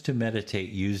learns to meditate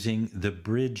using the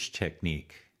bridge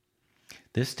technique.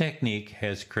 This technique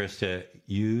has Christa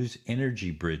use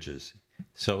energy bridges.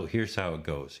 So here's how it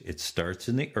goes. It starts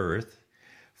in the earth,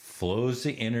 flows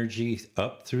the energy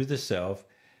up through the self,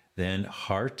 then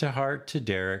heart to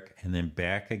Derek, and then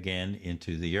back again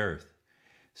into the earth.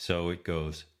 So it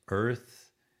goes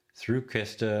earth through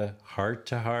Christa, heart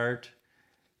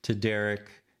to Derek,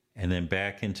 and then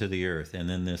back into the earth. And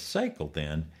then this cycle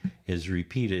then is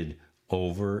repeated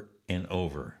over and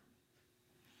over.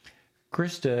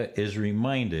 Christa is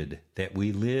reminded that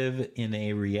we live in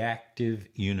a reactive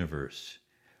universe.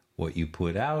 What you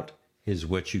put out is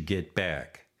what you get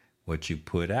back. What you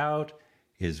put out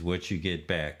is what you get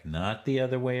back, not the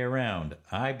other way around.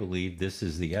 I believe this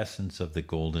is the essence of the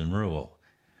golden rule.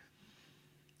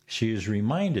 She is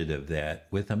reminded of that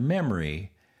with a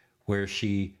memory where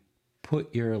she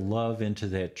put your love into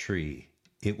that tree.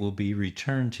 It will be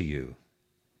returned to you.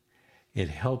 It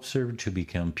helps her to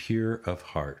become pure of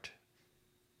heart.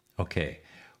 Okay,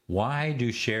 why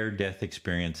do shared death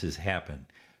experiences happen?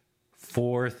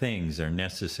 4 things are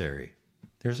necessary.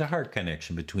 There's a heart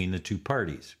connection between the two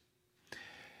parties.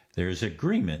 There's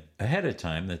agreement ahead of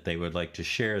time that they would like to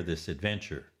share this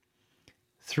adventure.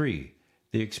 3,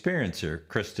 the experiencer,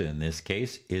 Christa in this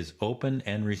case, is open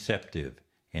and receptive.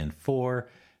 And 4,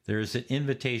 there is an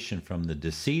invitation from the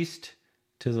deceased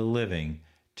to the living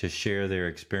to share their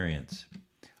experience.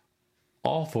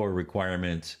 All 4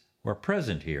 requirements were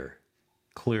present here.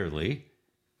 Clearly,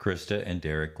 Christa and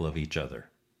Derek love each other.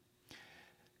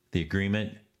 The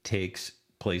agreement takes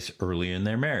place early in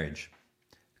their marriage.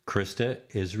 Christa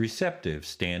is receptive,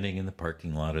 standing in the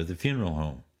parking lot of the funeral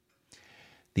home.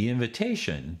 The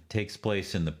invitation takes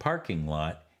place in the parking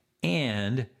lot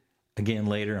and again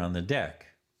later on the deck,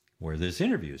 where this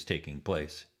interview is taking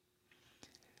place.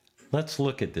 Let's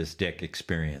look at this deck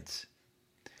experience.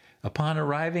 Upon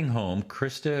arriving home,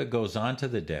 Christa goes onto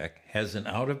the deck, has an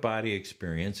out-of-body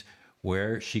experience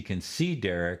where she can see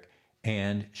Derek,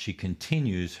 and she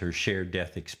continues her shared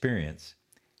death experience.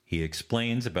 He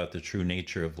explains about the true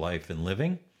nature of life and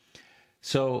living.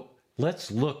 So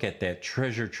let's look at that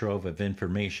treasure trove of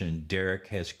information Derek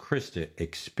has Christa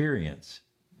experience.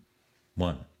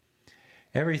 1.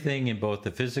 Everything in both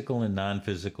the physical and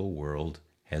non-physical world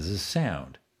has a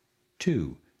sound.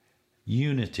 2.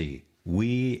 Unity.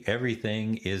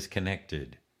 Everything is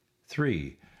connected.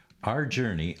 3. Our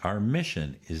journey, our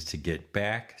mission is to get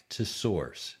back to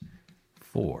source.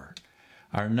 4.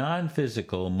 Our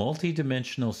non-physical,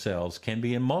 multidimensional selves can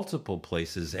be in multiple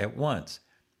places at once.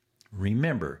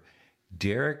 Remember,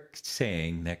 Derek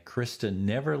saying that Christa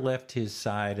never left his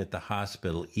side at the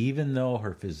hospital, even though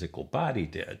her physical body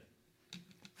did.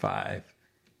 5.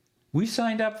 We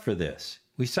signed up for this.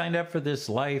 We signed up for this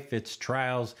life, its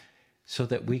trials, so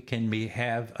that we can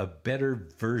have a better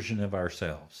version of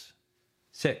ourselves.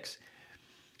 6.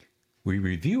 We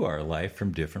review our life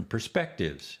from different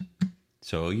perspectives.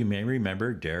 So you may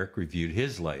remember Derek reviewed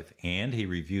his life, and he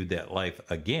reviewed that life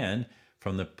again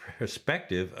from the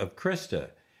perspective of Christa.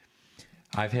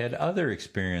 I've had other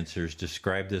experiencers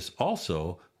describe this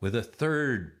also with a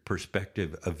third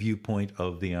perspective, a viewpoint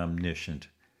of the omniscient.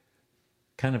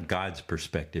 Kind of God's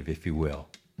perspective, if you will.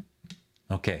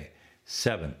 Okay,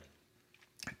 7.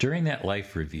 During that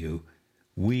life review,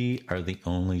 we are the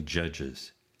only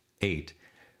judges. 8.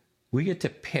 We get to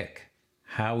pick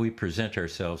how we present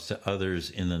ourselves to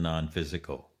others in the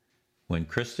non-physical. When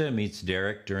Christa meets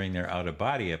Derek during their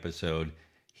out-of-body episode,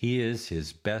 he is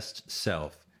his best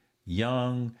self,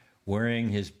 young, wearing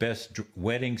his best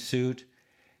wedding suit.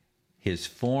 His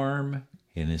form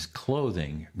and his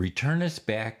clothing return us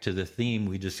back to the theme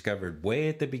we discovered way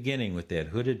at the beginning with that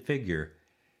hooded figure.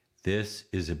 This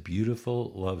is a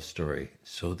beautiful love story.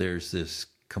 So there's this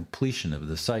completion of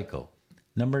the cycle.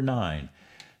 Number 9,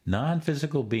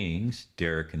 non-physical beings,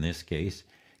 Derek in this case,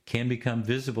 can become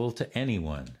visible to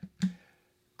anyone.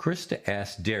 Christa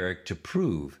asked Derek to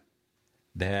prove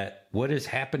that what is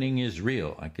happening is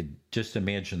real. I could just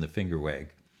imagine the finger wag.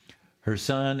 Her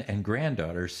son and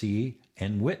granddaughter see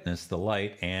and witness the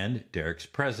light and Derek's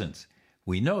presence.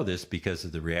 We know this because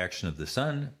of the reaction of the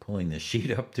son pulling the sheet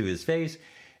up to his face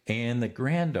and the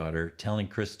granddaughter telling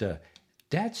Christa,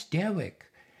 "That's Derek.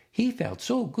 He felt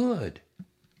so good."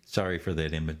 Sorry for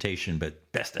that imitation,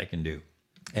 but best I can do.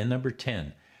 And number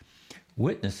 10,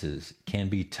 witnesses can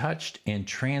be touched and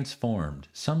transformed,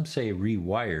 some say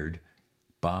rewired,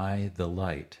 by the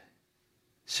light.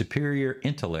 Superior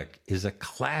intellect is a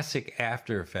classic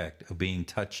after effect of being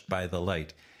touched by the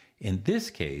light. In this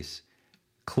case,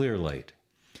 clear light.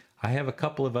 I have a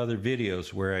couple of other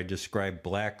videos where I describe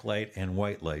black light and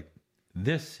white light.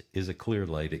 This is a clear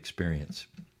light experience.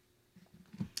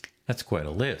 That's quite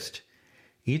a list.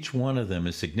 Each one of them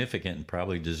is significant and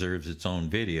probably deserves its own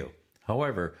video.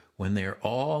 However, when they're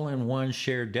all in one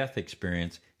shared death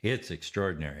experience, it's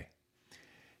extraordinary.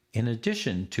 In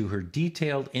addition to her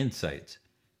detailed insights,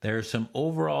 there are some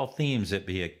overall themes that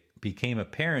became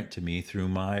apparent to me through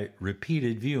my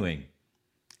repeated viewing.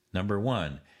 Number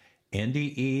 1,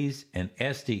 NDEs and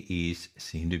SDEs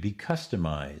seem to be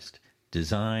customized,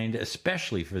 designed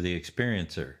especially for the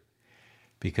experiencer.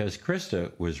 Because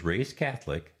Christa was raised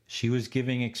Catholic, she was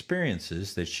giving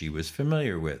experiences that she was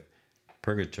familiar with.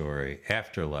 Purgatory,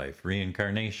 afterlife,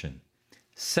 reincarnation.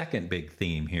 Second big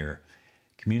theme here.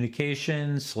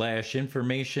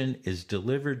 Communication/information is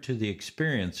delivered to the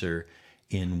experiencer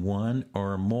in one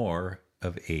or more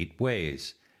of 8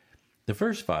 ways. The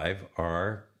first 5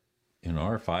 are, in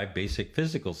our 5 basic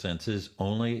physical senses,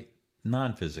 only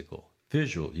non-physical.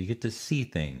 Visual, you get to see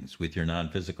things with your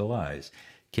non-physical eyes.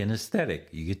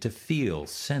 Kinesthetic, you get to feel,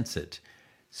 sense it.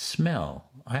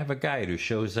 Smell, I have a guide who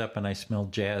shows up and I smell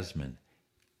jasmine.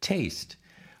 Taste,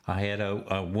 I had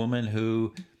a woman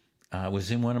who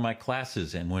was in one of my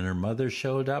classes, and when her mother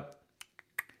showed up,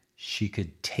 she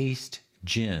could taste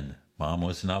gin. Mom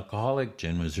was an alcoholic,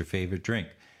 gin was her favorite drink.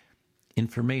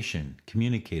 Information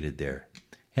communicated there.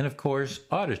 And of course,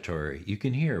 auditory, you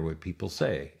can hear what people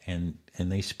say and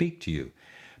they speak to you.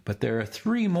 But there are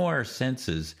 3 more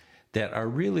senses that are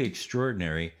really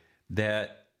extraordinary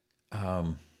that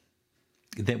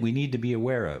we need to be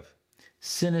aware of.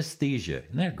 Synesthesia,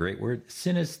 isn't that a great word?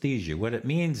 Synesthesia, what it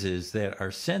means is that our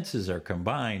senses are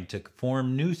combined to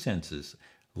form new senses,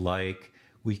 like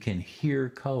we can hear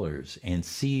colors and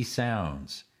see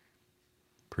sounds.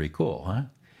 Pretty cool, huh?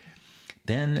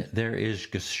 Then there is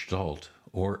Gestalt,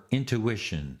 or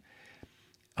intuition.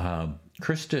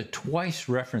 Christa twice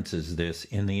references this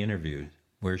in the interview,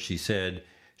 where she said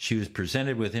she was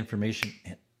presented with information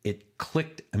and it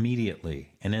clicked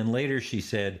immediately. And then later she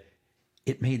said,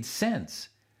 it made sense.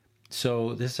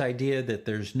 So this idea that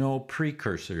there's no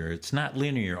precursor, it's not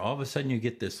linear. All of a sudden you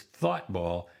get this thought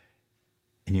ball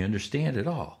and you understand it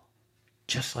all.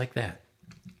 Just like that.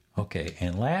 Okay,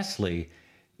 and lastly,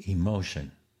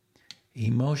 emotion.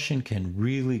 Emotion can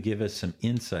really give us some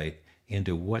insight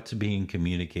into what's being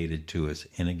communicated to us,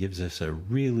 and it gives us a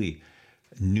really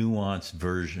nuanced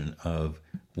version of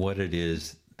what it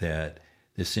is that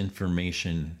this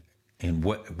information and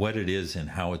what it is and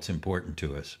how it's important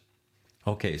to us.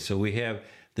 Okay, so we have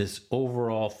this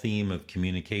overall theme of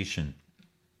communication.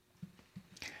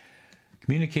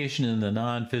 Communication in the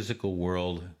non-physical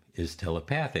world is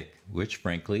telepathic, which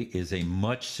frankly is a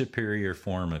much superior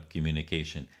form of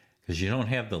communication because you don't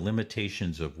have the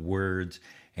limitations of words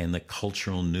and the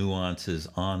cultural nuances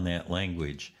on that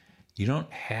language. You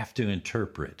don't have to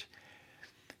interpret.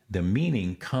 The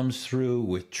meaning comes through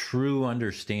with true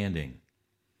understanding.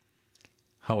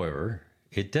 However,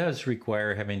 it does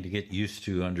require having to get used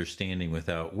to understanding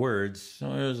without words.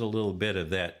 So there's a little bit of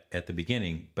that at the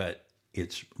beginning, but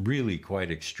it's really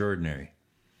quite extraordinary.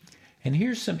 And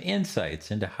here's some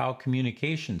insights into how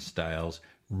communication styles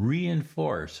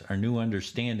reinforce our new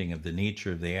understanding of the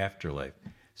nature of the afterlife.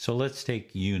 So let's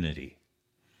take unity.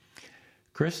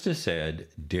 Christa said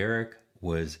Derek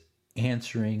was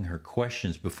answering her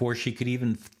questions before she could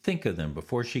even think of them,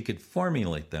 before she could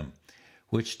formulate them,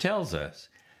 which tells us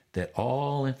that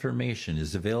all information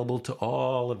is available to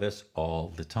all of us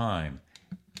all the time.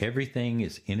 Everything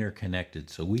is interconnected,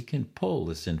 so we can pull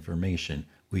this information.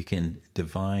 We can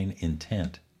divine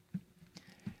intent.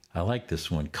 I like this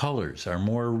one. Colors are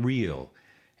more real,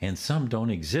 and some don't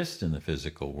exist in the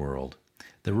physical world.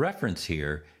 The reference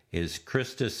here is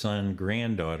Christa's son,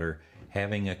 granddaughter,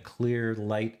 having a clear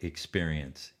light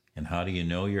experience. And how do you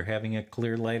know you're having a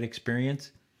clear light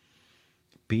experience?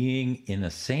 Being in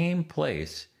the same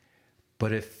place,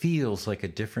 but it feels like a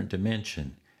different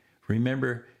dimension.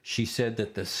 Remember, she said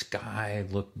that the sky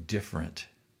looked different.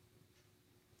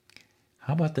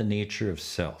 How about the nature of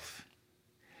self?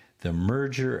 The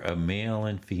merger of male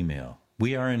and female.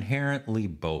 We are inherently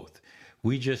both.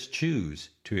 We just choose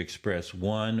to express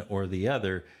one or the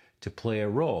other to play a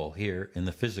role here in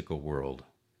the physical world.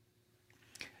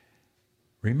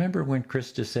 Remember when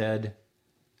Christa said,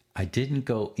 I didn't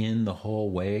go in the whole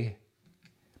way?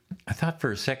 I thought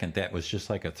for a second that was just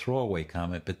like a throwaway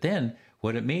comment, but then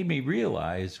what it made me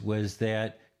realize was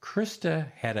that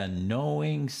Christa had a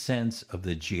knowing sense of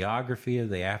the geography of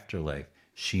the afterlife.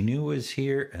 She knew it was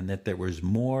here and that there was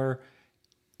more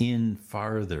in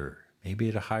farther, maybe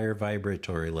at a higher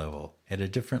vibratory level, at a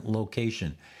different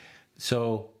location.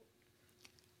 So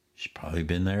she's probably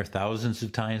been there thousands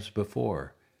of times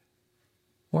before,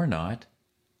 or not,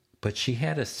 but she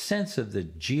had a sense of the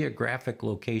geographic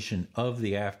location of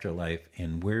the afterlife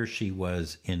and where she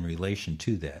was in relation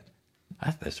to that. I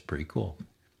thought that's pretty cool.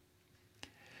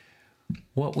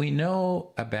 What we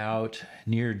know about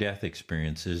near-death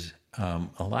experiences, a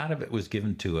lot of it was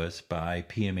given to us by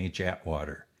PMH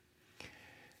Atwater.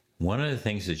 One of the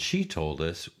things that she told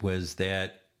us was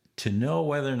that to know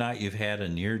whether or not you've had a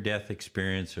near-death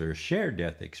experience or a shared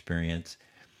death experience,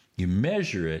 you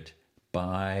measure it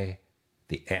by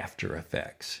the after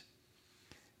effects.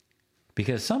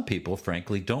 Because some people,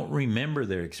 frankly, don't remember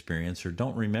their experience or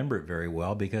don't remember it very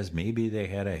well because maybe they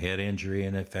had a head injury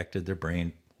and it affected their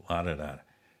brain,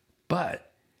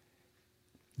 But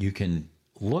you can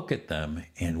look at them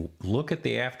and look at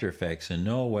the after effects and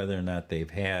know whether or not they've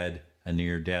had a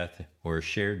near-death or a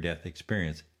shared death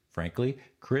experience. Frankly,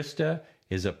 Christa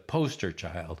is a poster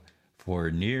child for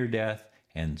near-death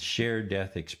and shared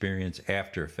death experience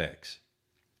after effects.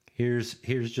 Here's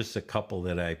just a couple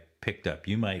that I picked up.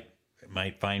 You might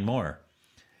find more.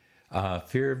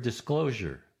 Fear of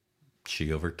disclosure.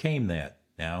 She overcame that.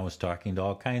 Now is talking to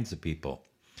all kinds of people.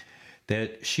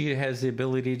 That she has the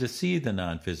ability to see the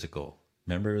non-physical.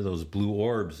 Remember those blue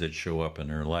orbs that show up in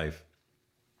her life?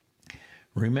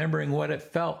 Remembering what it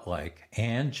felt like,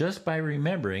 and just by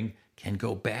remembering, can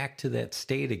go back to that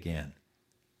state again.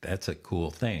 That's a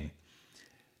cool thing.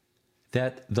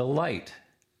 That the light,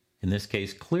 in this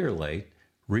case clear light,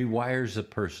 rewires a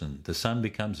person. The son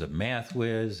becomes a math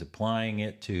whiz, applying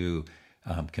it to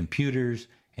computers,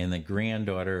 and the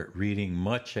granddaughter reading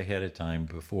much ahead of time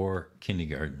before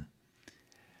kindergarten.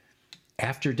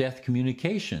 After-death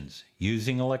communications,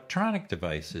 using electronic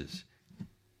devices,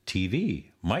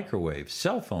 TV, microwave,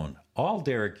 cell phone, all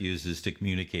Derek uses to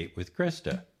communicate with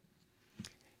Christa.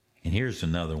 And here's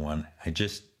another one. It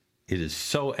is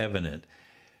so evident.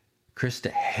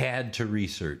 Christa had to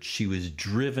research. She was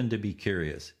driven to be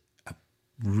curious. A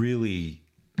really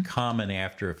common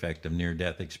after effect of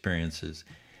near-death experiences.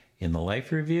 In the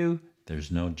life review,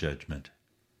 there's no judgment.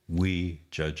 We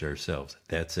judge ourselves.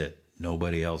 That's it.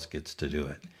 Nobody else gets to do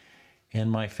it.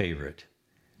 And my favorite,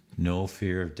 no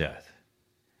fear of death.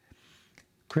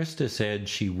 Christa said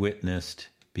she witnessed,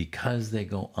 because they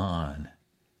go on,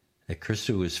 that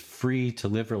Christa was free to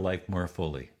live her life more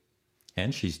fully.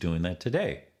 And she's doing that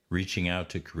today, reaching out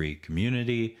to create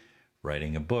community,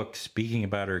 writing a book, speaking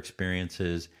about her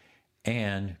experiences,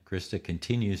 and Christa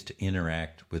continues to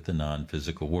interact with the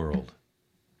non-physical world.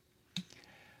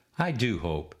 I do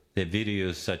hope that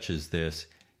videos such as this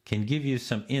can give you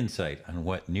some insight on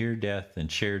what near-death and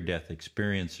shared death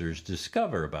experiencers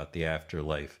discover about the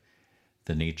afterlife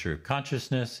the nature of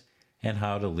consciousness, and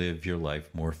how to live your life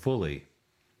more fully.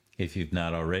 If you've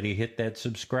not already hit that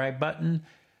subscribe button,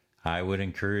 I would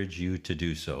encourage you to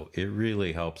do so. It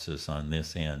really helps us on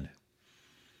this end.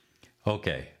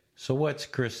 Okay, so what's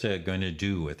Christa going to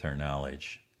do with her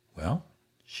knowledge? Well,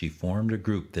 she formed a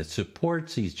group that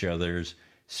supports each other's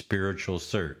spiritual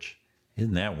search.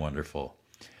 Isn't that wonderful?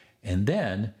 And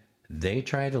then they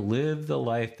try to live the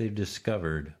life they've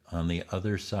discovered on the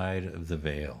other side of the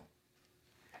veil.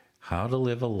 How to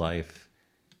live a life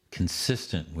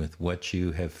consistent with what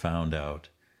you have found out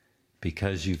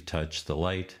because you've touched the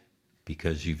light,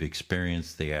 because you've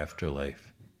experienced the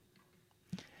afterlife.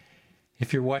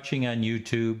 If you're watching on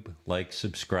YouTube, like,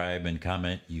 subscribe, and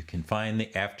comment. You can find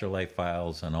the Afterlife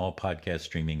Files on all podcast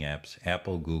streaming apps,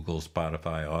 Apple, Google,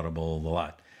 Spotify, Audible, the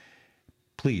lot.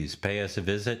 Please pay us a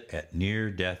visit at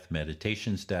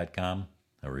neardeathmeditations.com.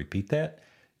 I'll repeat that,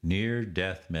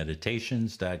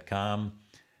 neardeathmeditations.com.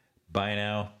 Bye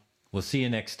now. We'll see you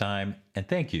next time, and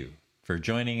thank you for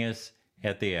joining us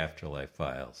at the Afterlife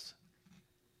Files.